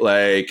 right?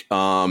 Like,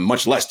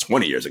 much less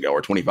 20 years ago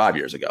or 25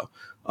 years ago.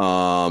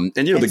 And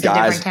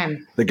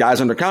the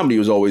guys under comedy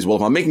was always, well,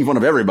 if I'm making fun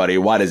of everybody,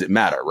 why does it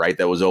matter? Right.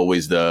 That was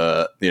always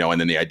and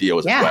then the idea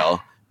was,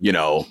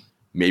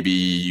 maybe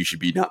you should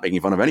be not making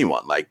fun of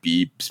anyone, like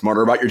be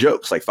smarter about your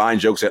jokes, like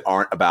find jokes that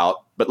aren't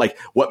about, but like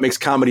what makes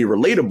comedy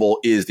relatable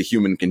is the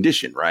human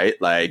condition. Right.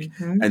 Like,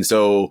 and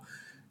so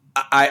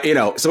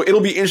so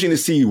it'll be interesting to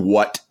see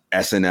what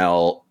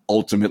SNL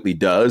ultimately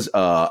does.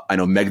 I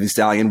know Meg Thee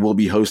Stallion will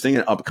be hosting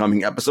an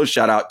upcoming episode.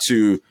 Shout out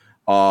to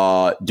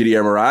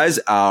Didier Moraes,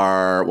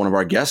 one of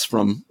our guests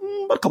from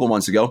a couple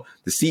months ago,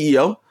 the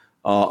CEO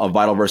of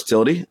Vital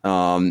Versatility.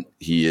 Meg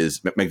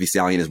Thee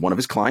Stallion is one of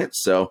his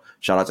clients, so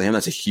shout out to him.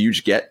 That's a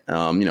huge get.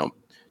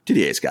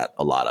 Didier's got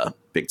a lot of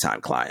big time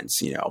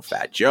clients.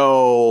 Fat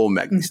Joe,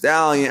 Meg Thee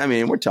Stallion. I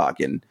mean, we're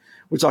talking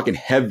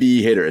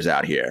heavy hitters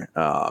out here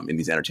in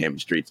these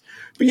entertainment streets.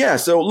 But yeah,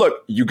 so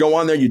look, you go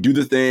on there, you do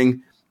the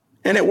thing,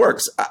 and it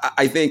works.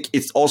 I think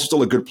it's also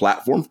still a good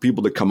platform for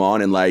people to come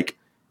on and like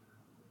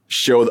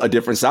show a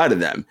different side of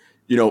them.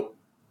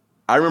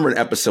 I remember an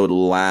episode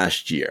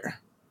last year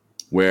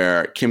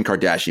where Kim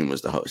Kardashian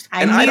was the host.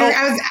 I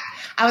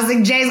was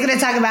like, Jay's going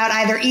to talk about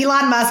either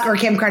Elon Musk or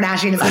Kim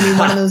Kardashian. It's going to be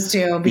one of those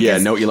two. Yeah,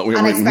 no, we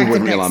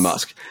wouldn't Elon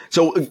Musk.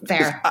 So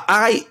fair.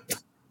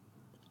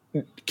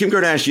 Kim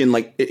Kardashian,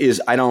 like,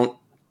 I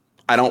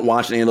don't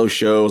watch any of those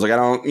shows. Like, I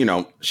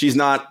don't, she's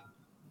not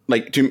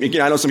like,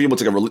 I know some people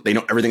they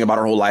know everything about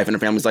her whole life and her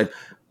family's life.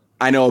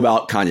 I know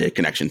about Kanye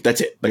connection.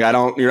 That's it. Like, I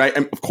don't, you're right.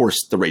 And of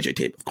course, the Ray J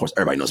tape. Of course,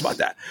 everybody knows about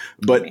that.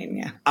 But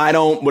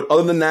but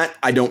other than that,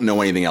 I don't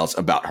know anything else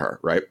about her.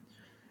 Right.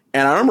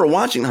 And I remember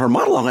watching her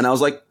monologue and I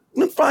was like,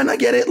 fine, I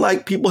get it.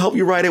 Like, people help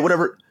you write it,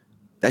 whatever.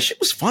 That shit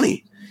was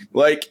funny.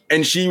 Like,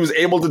 and she was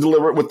able to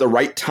deliver it with the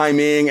right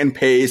timing and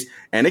pace.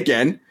 And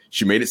again,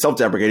 she made it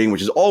self-deprecating,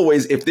 which is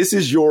always, if this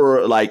is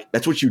your, like,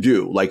 that's what you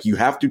do. Like, you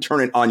have to turn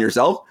it on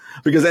yourself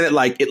because then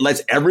it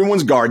lets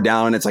everyone's guard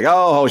down. And it's like,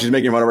 oh, she's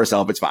making fun of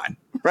herself. It's fine.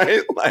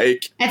 Right.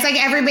 Like, it's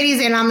like everybody's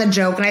in on the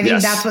joke. And I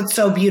think that's what's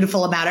so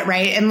beautiful about it.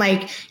 Right. And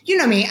like, you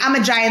know me, I'm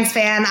a Giants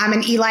fan. I'm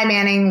an Eli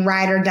Manning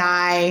ride or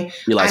die.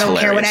 Eli's I don't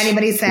hilarious. care what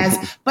anybody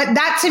says. But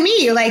that to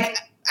me, like,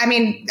 I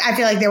mean, I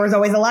feel like there was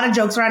always a lot of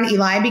jokes around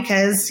Eli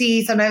because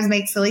he sometimes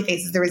makes silly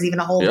faces. There was even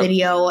a whole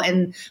video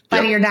and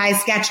Funny or Die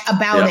sketch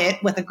about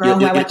it with a girl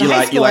who I went to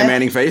high school with. Eli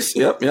Manning face.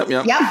 Yep.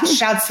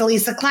 Shouts to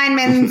Lisa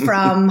Kleinman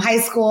from high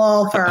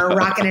school for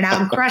rocking it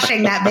out and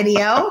crushing that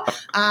video.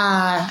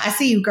 I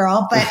see you,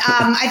 girl. But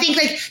I think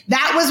like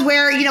that was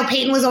where,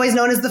 Peyton was always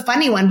known as the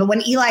funny one. But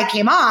when Eli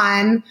came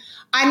on,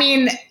 I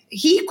mean,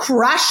 he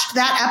crushed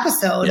that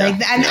episode.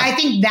 I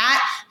think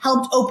that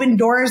helped open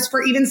doors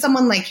for even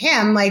someone like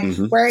him, like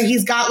where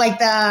he's got like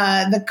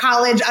the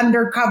college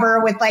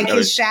undercover with like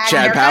his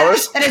Chad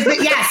Powers. That is,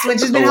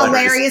 which has been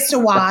hilarious to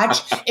watch.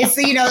 It's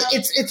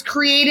it's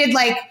created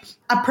like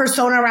a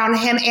persona around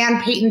him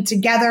and Peyton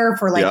together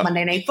for like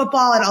Monday Night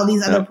Football and all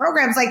these other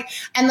programs,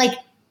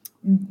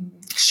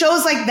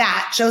 shows like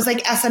that, shows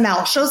like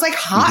SNL, shows like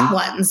Hot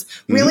Ones,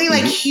 really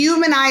like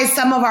humanize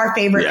some of our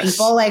favorite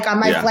people. Like on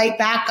my flight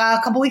back a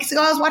couple weeks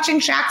ago, I was watching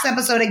Shaq's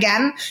episode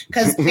again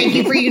because thank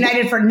you for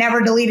United for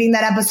never deleting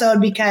that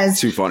episode because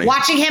too funny.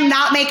 Watching him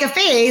not make a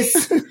face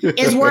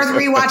is worth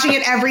rewatching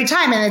it every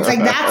time. And it's like,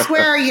 that's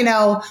where,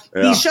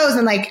 these shows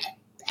and like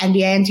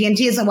NBA and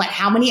TNT is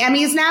how many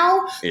Emmys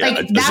now?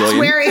 That's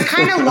where it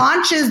kind of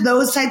launches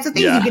those types of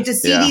things. You get to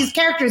see these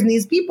characters and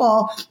these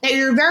people that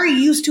you're very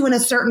used to in a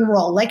certain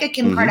role, like a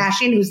Kim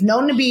Kardashian, who's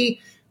known to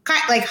be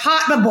kind of like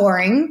hot but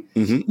boring,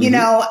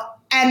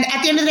 And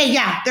at the end of the day,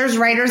 there's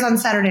writers on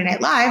Saturday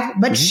Night Live,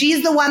 but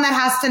she's the one that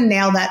has to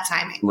nail that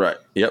timing. Right.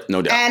 Yep.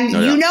 No doubt. And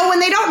when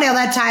they don't nail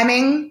that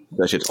timing.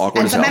 That shit's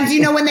awkward. And sometimes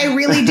when they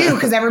really do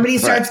because everybody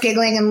starts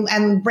giggling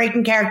and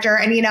breaking character.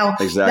 And,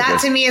 that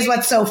to me is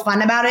what's so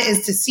fun about it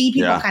is to see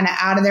people kind of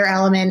out of their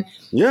element.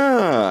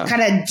 Yeah.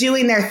 Kind of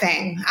doing their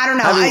thing. I don't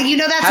know.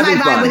 That's my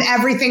vibe with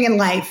everything in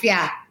life.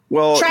 Yeah.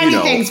 Well, try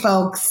new things,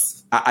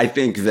 folks. I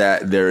think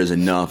that there is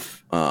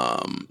enough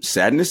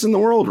sadness in the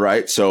world,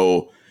 right?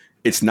 So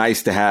it's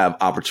nice to have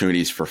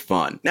opportunities for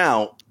fun.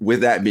 Now,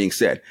 with that being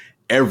said,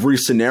 every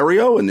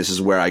scenario, and this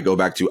is where I go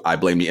back to I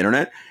blame the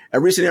internet,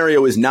 every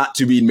scenario is not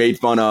to be made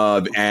fun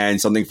of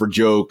and something for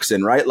jokes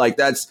and right? Like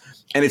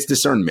and it's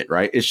discernment,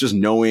 right? It's just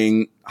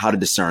knowing how to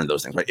discern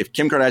those things, right? If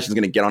Kim Kardashian is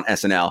going to get on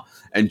SNL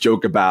and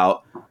joke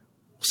about,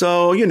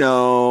 so,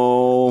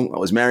 I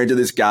was married to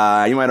this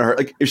guy. You might have heard,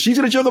 like, if she's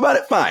going to joke about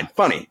it, fine,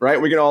 funny, right?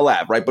 We can all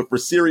laugh, right? But for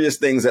serious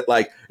things that,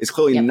 like, it's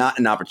clearly not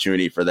an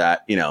opportunity for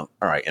that, all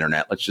right,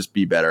 internet, let's just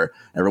be better.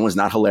 Everyone's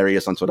not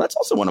hilarious on Twitter. That's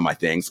also one of my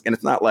things. And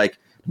it's not like,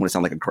 I want to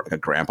sound like a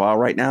grandpa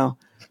right now,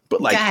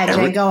 but like,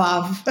 go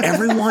off.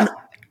 Everyone,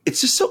 it's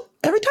just so,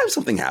 every time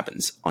something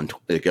happens on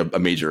like a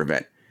major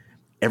event,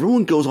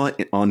 everyone goes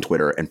on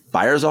Twitter and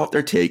fires off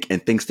their take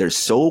and thinks they're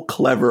so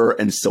clever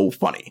and so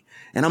funny.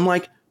 And I'm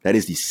like, that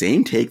is the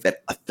same take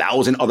that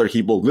 1,000 other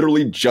people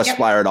literally just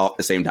fired off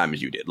the same time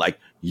as you did. Like,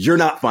 you're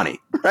not funny,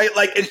 right?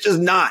 Like, it's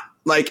just not.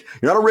 Like,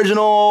 you're not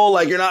original.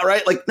 Like, you're not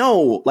right. Like,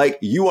 no, like,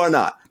 you are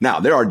not. Now,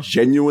 there are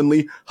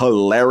genuinely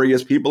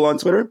hilarious people on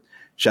Twitter.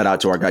 Shout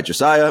out to our guy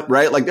Josiah,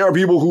 right? Like, there are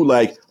people who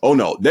like, oh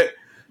no,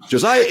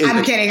 Josiah is.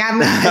 I'm kidding.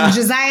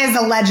 Josiah is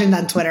a legend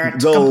on Twitter.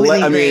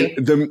 Completely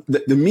agree.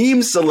 The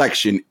meme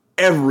selection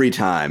every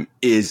time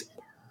is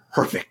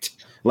perfect.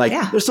 Like,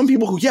 there's some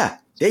people who,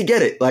 they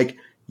get it. Like,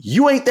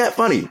 you ain't that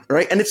funny,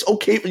 right? And it's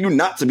okay for you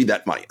not to be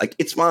that funny. Like,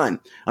 it's fine.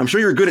 I'm sure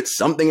you're good at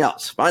something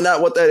else. Find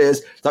out what that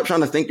is. Stop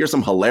trying to think you're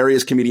some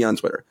hilarious comedian on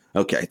Twitter.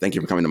 Okay, thank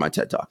you for coming to my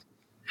TED Talk.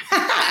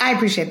 I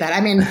appreciate that.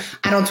 I mean,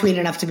 I don't tweet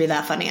enough to be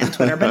that funny on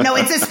Twitter, but no,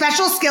 it's a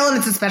special skill and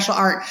it's a special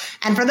art.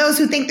 And for those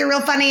who think they're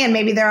real funny and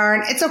maybe there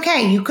aren't, it's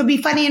okay. You could be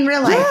funny in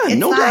real life. Yeah, it's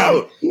no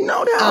fine.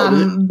 No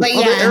doubt. But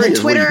yeah,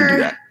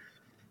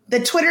 the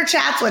Twitter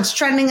chats, what's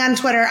trending on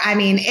Twitter, I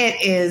mean, it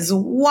is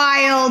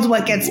wild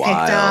what gets picked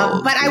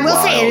up. But I will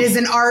say it is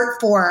an art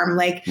form.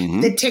 Like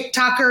the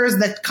TikTokers,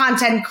 the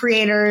content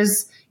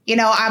creators, you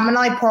know, I'm going to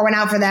like pour one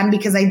out for them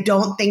because I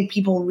don't think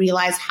people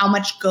realize how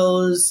much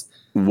goes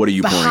What are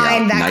you pouring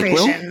out? That NyQuil?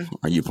 creation.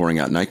 Are you pouring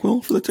out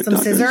NyQuil for the TikTokers? Some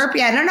scissor?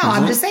 Yeah, no.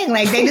 I'm just saying,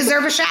 like, they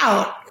deserve a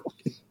shout.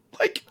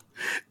 Like,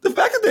 the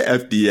fact that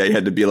the FDA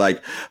had to be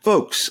like,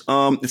 folks,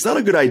 it's not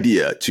a good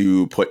idea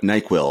to put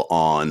NyQuil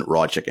on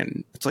raw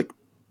chicken. It's like,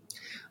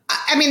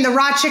 I mean, the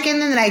raw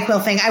chicken and the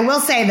NyQuil thing. I will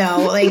say,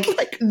 though, like,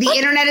 the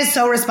internet is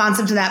so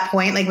responsive to that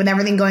point, like, with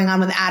everything going on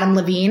with Adam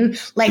Levine.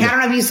 Like, I don't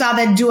know if you saw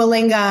the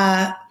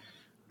Duolingo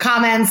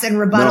comments and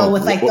rebuttal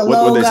with, like, the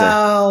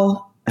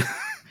logo.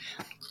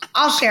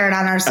 I'll share it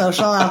on our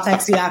social. I'll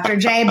text you after,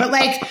 Jay. But,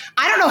 like,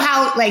 I don't know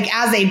how, like,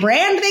 as a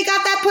brand they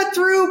got that put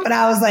through. But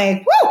I was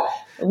like,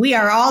 woo, we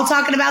are all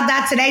talking about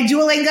that today.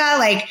 Duolingo,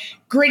 like,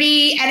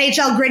 Gritty,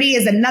 NHL Gritty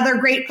is another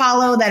great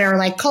follow that are,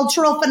 like,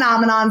 cultural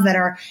phenomenons that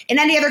are in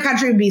any other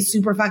country would be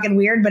super fucking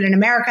weird. But in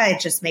America, it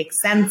just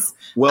makes sense.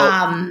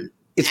 Well,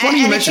 it's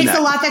funny you mentioned that. And it takes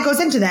a lot that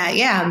goes into that,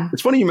 yeah.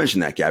 It's funny you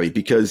mentioned that, Gabby,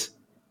 because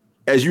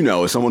as you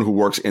know, as someone who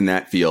works in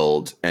that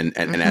field and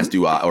as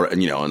do I,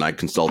 and I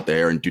consult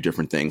there and do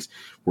different things,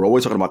 we're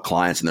always talking about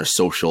clients and their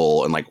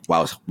social and like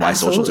why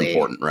social is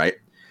important, right?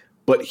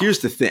 But here's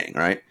the thing,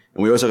 right?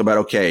 And we always talk about,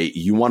 okay,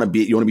 you want to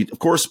be, of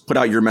course, put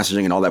out your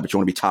messaging and all that, but you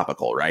want to be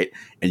topical, right?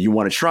 And you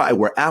want to try,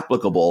 where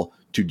applicable,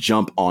 to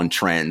jump on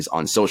trends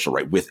on social,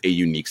 right? With a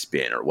unique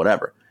spin or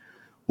whatever.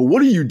 Well, what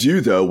do you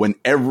do though when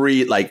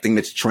every like thing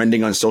that's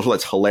trending on social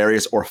that's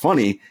hilarious or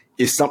funny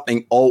is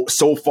something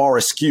so far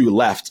askew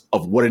left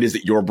of what it is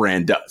that your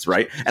brand does,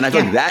 right? And I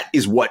feel like that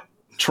is what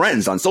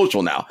trends on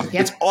social now. Yep.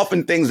 It's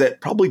often things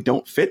that probably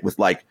don't fit with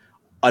like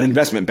an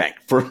investment bank,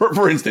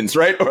 for instance,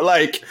 right? Or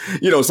like,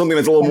 something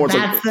that's a little more.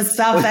 That's the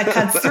stuff that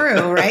cuts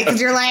through, right?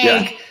 Because you're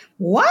like,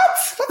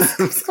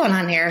 what's going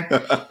on here?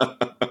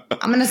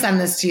 I'm going to send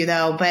this to you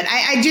though. But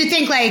I do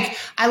think like,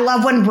 I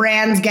love when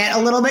brands get a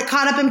little bit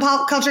caught up in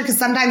pop culture because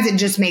sometimes it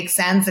just makes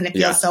sense and it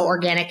feels so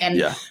organic,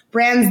 and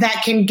brands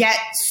that can get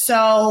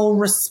so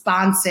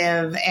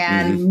responsive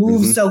and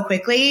move so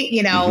quickly,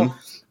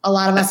 a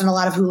lot of us and a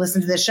lot of who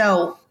listen to the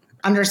show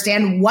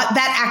understand what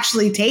that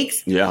actually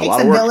takes. Yeah, it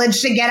takes a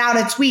village to get out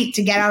a tweet,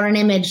 to get out an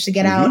image, to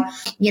get out,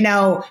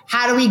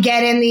 how do we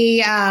get in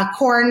the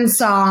corn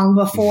song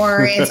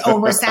before it's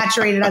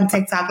oversaturated on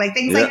TikTok? Like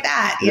things like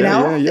that,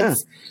 Yeah.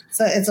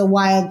 It's a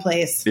wild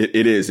place.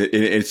 It is.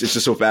 It's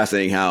just so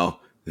fascinating how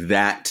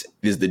that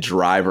is the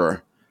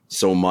driver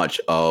so much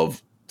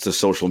of the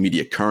social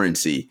media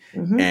currency,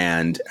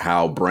 and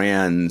how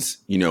brands,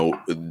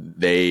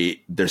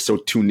 they're so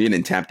tuned in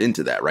and tapped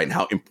into that, right? And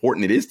how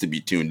important it is to be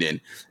tuned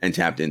in and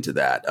tapped into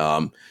that.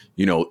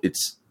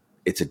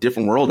 It's a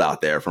different world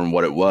out there from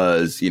what it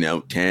was,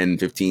 10,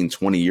 15,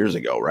 20 years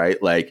ago,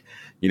 right? Like,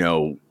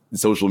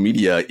 social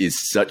media is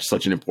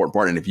such an important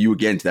part. And if you,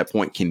 again, to that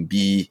point, can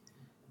be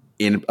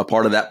in a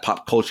part of that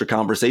pop culture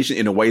conversation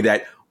in a way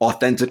that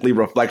authentically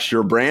reflects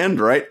your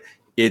brand, right?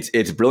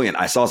 It's brilliant.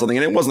 I saw something,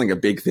 and it wasn't like a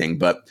big thing,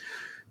 but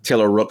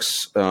Taylor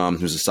Rooks,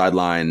 who's a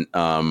sideline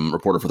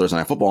reporter for Thursday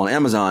Night Football on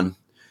Amazon,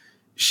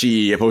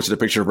 she posted a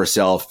picture of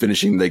herself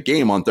finishing the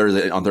game on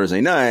Thursday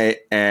night,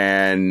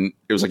 and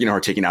it was like, her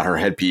taking out her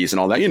headpiece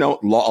and all that.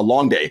 A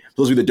long day. For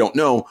those of you that don't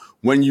know,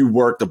 when you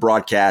work the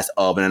broadcast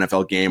of an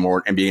NFL game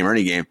or an NBA game or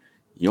any game,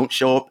 you don't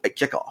show up at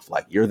kickoff.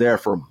 Like, you're there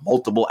for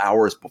multiple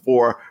hours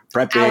before,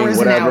 prepping,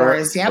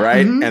 whatever,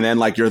 right? And then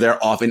like you're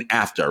there often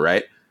after,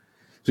 right?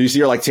 So you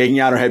see her like taking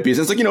out her headpiece.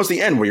 And it's like, it's the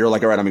end where you're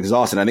like, all right, I'm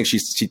exhausted. I think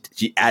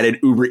she added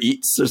Uber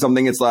Eats or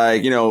something. It's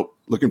like,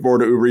 looking forward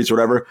to Uber Eats or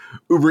whatever.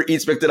 Uber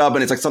Eats picked it up,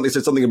 and it's like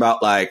said something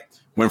about like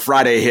when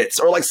Friday hits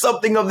or like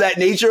something of that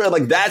nature. And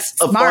like, that's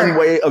a fun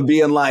way of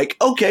being like,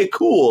 okay,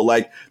 cool.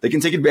 Like, they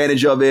can take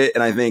advantage of it.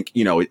 And I think,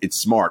 it's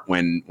smart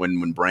when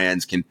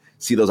brands can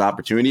see those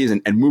opportunities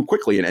and move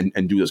quickly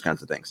and do those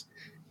kinds of things.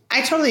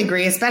 I totally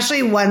agree,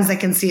 especially ones that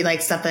can see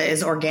like stuff that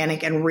is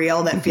organic and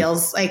real, that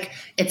feels like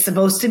it's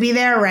supposed to be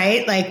there,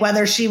 right? Like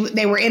whether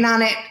they were in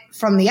on it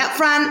from the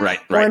upfront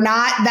or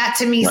not, that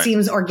to me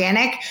seems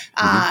organic.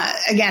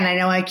 Again, I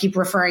know I keep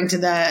referring to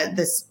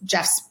this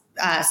Jeff's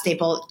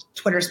staple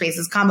Twitter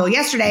Spaces combo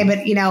yesterday, but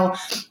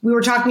we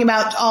were talking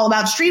all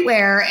about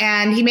streetwear,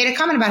 and he made a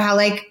comment about how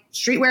like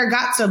streetwear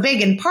got so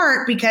big in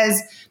part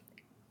because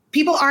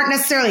people aren't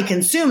necessarily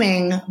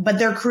consuming, but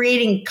they're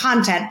creating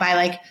content by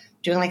like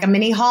doing like a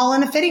mini haul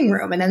in a fitting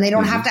room, and then they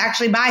don't have to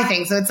actually buy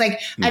things. So it's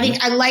like, I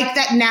think I like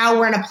that now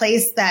we're in a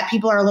place that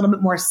people are a little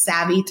bit more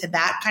savvy to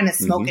that kind of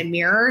smoke and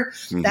mirror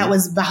that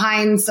was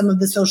behind some of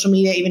the social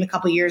media even a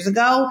couple years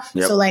ago.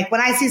 Yep. So like when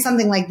I see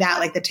something like that,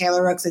 like the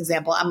Taylor Rooks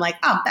example, I'm like,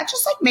 oh, that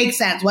just like makes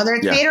sense. Whether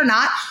it's paid or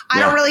not, I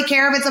don't really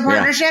care if it's a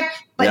partnership.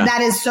 But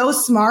that is so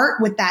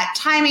smart with that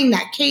timing,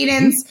 that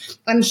cadence,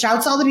 and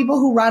shouts to all the people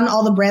who run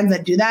all the brands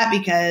that do that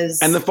because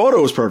and the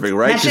photo is perfect,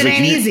 right? That shit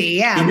ain't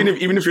easy, Even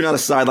if you're not a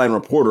sideline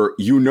reporter,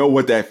 you know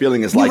what that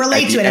feeling is like. You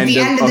relate to it at the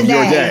end of the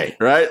day,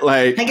 right?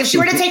 Like if she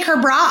were to take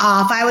her bra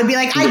off, I would be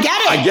like, I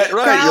get it. I get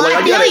right. Girl, you're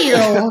like, I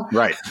feel you.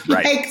 right.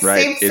 Like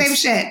right. Same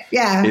shit.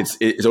 Yeah.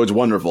 So it's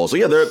wonderful. So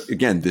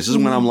this is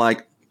when I'm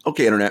like,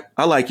 okay, internet,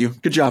 I like you.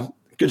 Good job.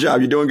 Good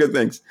job. You're doing good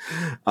things.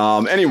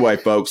 Anyway,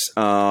 folks,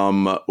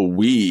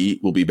 we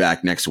will be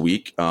back next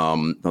week.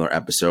 Another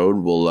episode.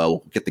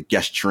 We'll get the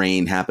guest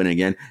train happening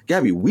again.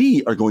 Gabby,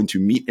 we are going to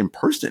meet in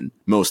person,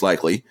 most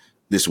likely,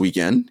 this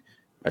weekend.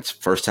 That's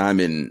first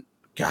time in,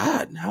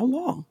 God, how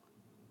long?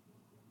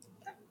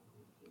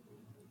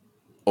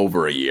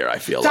 Over a year, I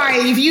feel Sorry,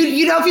 like. if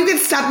you could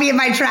stop me in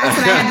my tracks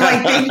and I had to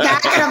like think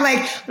back and I'm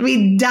like, let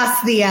me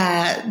dust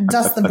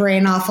the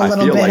brain off a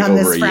little bit like on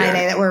this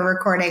Friday that we're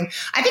recording.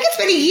 I think it's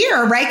been a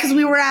year, right? Because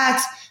we were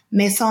at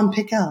Maison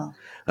Pickle.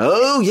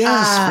 Oh,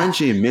 yes,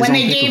 Frenchie. Maison when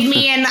they Pickle. gave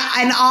me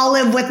an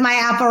olive with my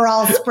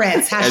Aperol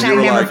spritz.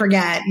 Hashtag never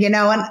forget. And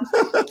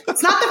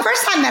it's not the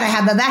first time that I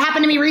had that. That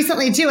happened to me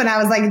recently too. And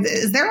I was like,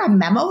 is there a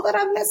memo that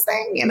I'm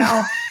missing?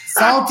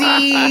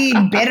 Salty,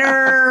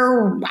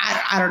 bitter.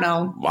 I don't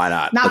know. Why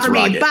not? Not for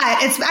me, but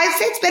I'd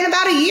say it's been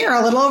about a year,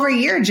 a little over a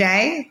year,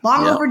 Jay.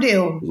 Long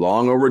overdue.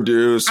 Long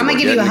overdue. So I'm going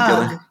to give you a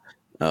hug.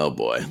 Oh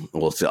boy.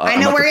 We'll see. I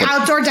know we're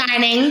outdoor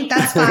dining.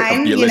 That's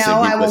fine.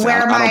 I will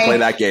wear my. I don't play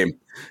that game.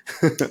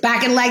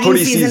 Back in legging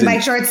season,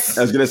 bike shorts.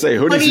 I was going to say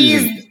hoodies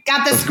season.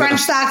 Got the scrunch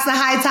socks. The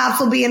high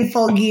tops will be in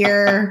full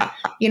gear.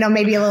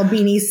 Maybe a little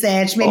beanie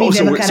stitch. Maybe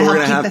Vivica to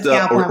help keep the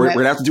scalp warm. We're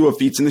going to have to do a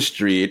feats in the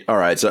street. All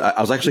right. So I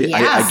was actually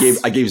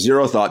I gave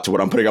zero thought to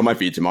what I'm putting on my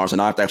feet tomorrow. So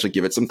now I have to actually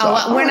give it some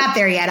thought. Oh, we're not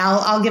there yet.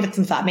 I'll give it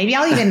some thought. Maybe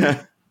I'll even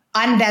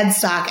undead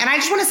stock. And I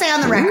just want to say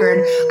on the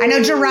record, I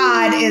know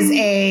Gerard is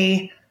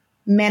a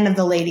man of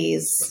the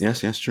ladies.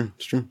 Yes, true.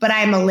 It's true. But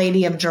I'm a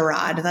lady of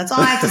Gerard. That's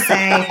all I have to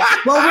say.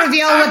 We'll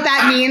reveal what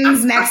that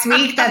means next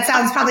week. That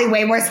sounds probably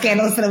way more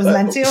scandalous than it was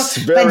meant to. It's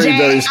very, but Jay,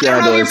 very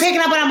scandalous. I don't know if you're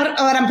picking up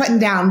what I'm putting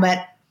down,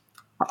 but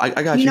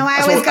I got you.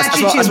 I always got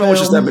you too. I smell what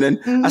you're stepping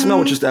in. I smell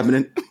what you're stepping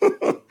in.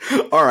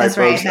 All right, that's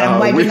folks. Right. I'm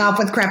wiping off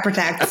with Crep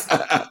Protect.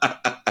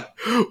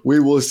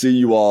 We will see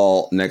you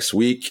all next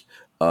week.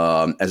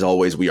 As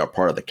always, we are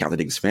part of the Count the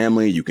Dinks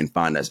family. You can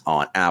find us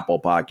on Apple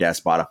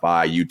Podcasts,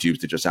 Spotify, YouTube,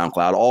 Stitcher,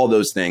 SoundCloud, all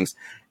those things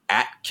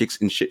at Kicks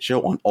and Shit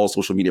Show on all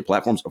social media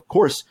platforms. Of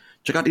course,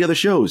 check out the other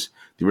shows,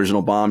 the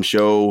Original Bomb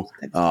Show,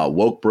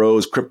 Woke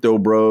Bros, Crypto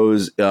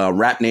Bros,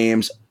 Rap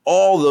Names,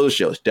 all those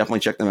shows. Definitely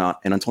check them out.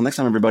 And until next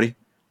time, everybody,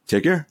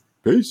 take care.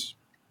 Peace.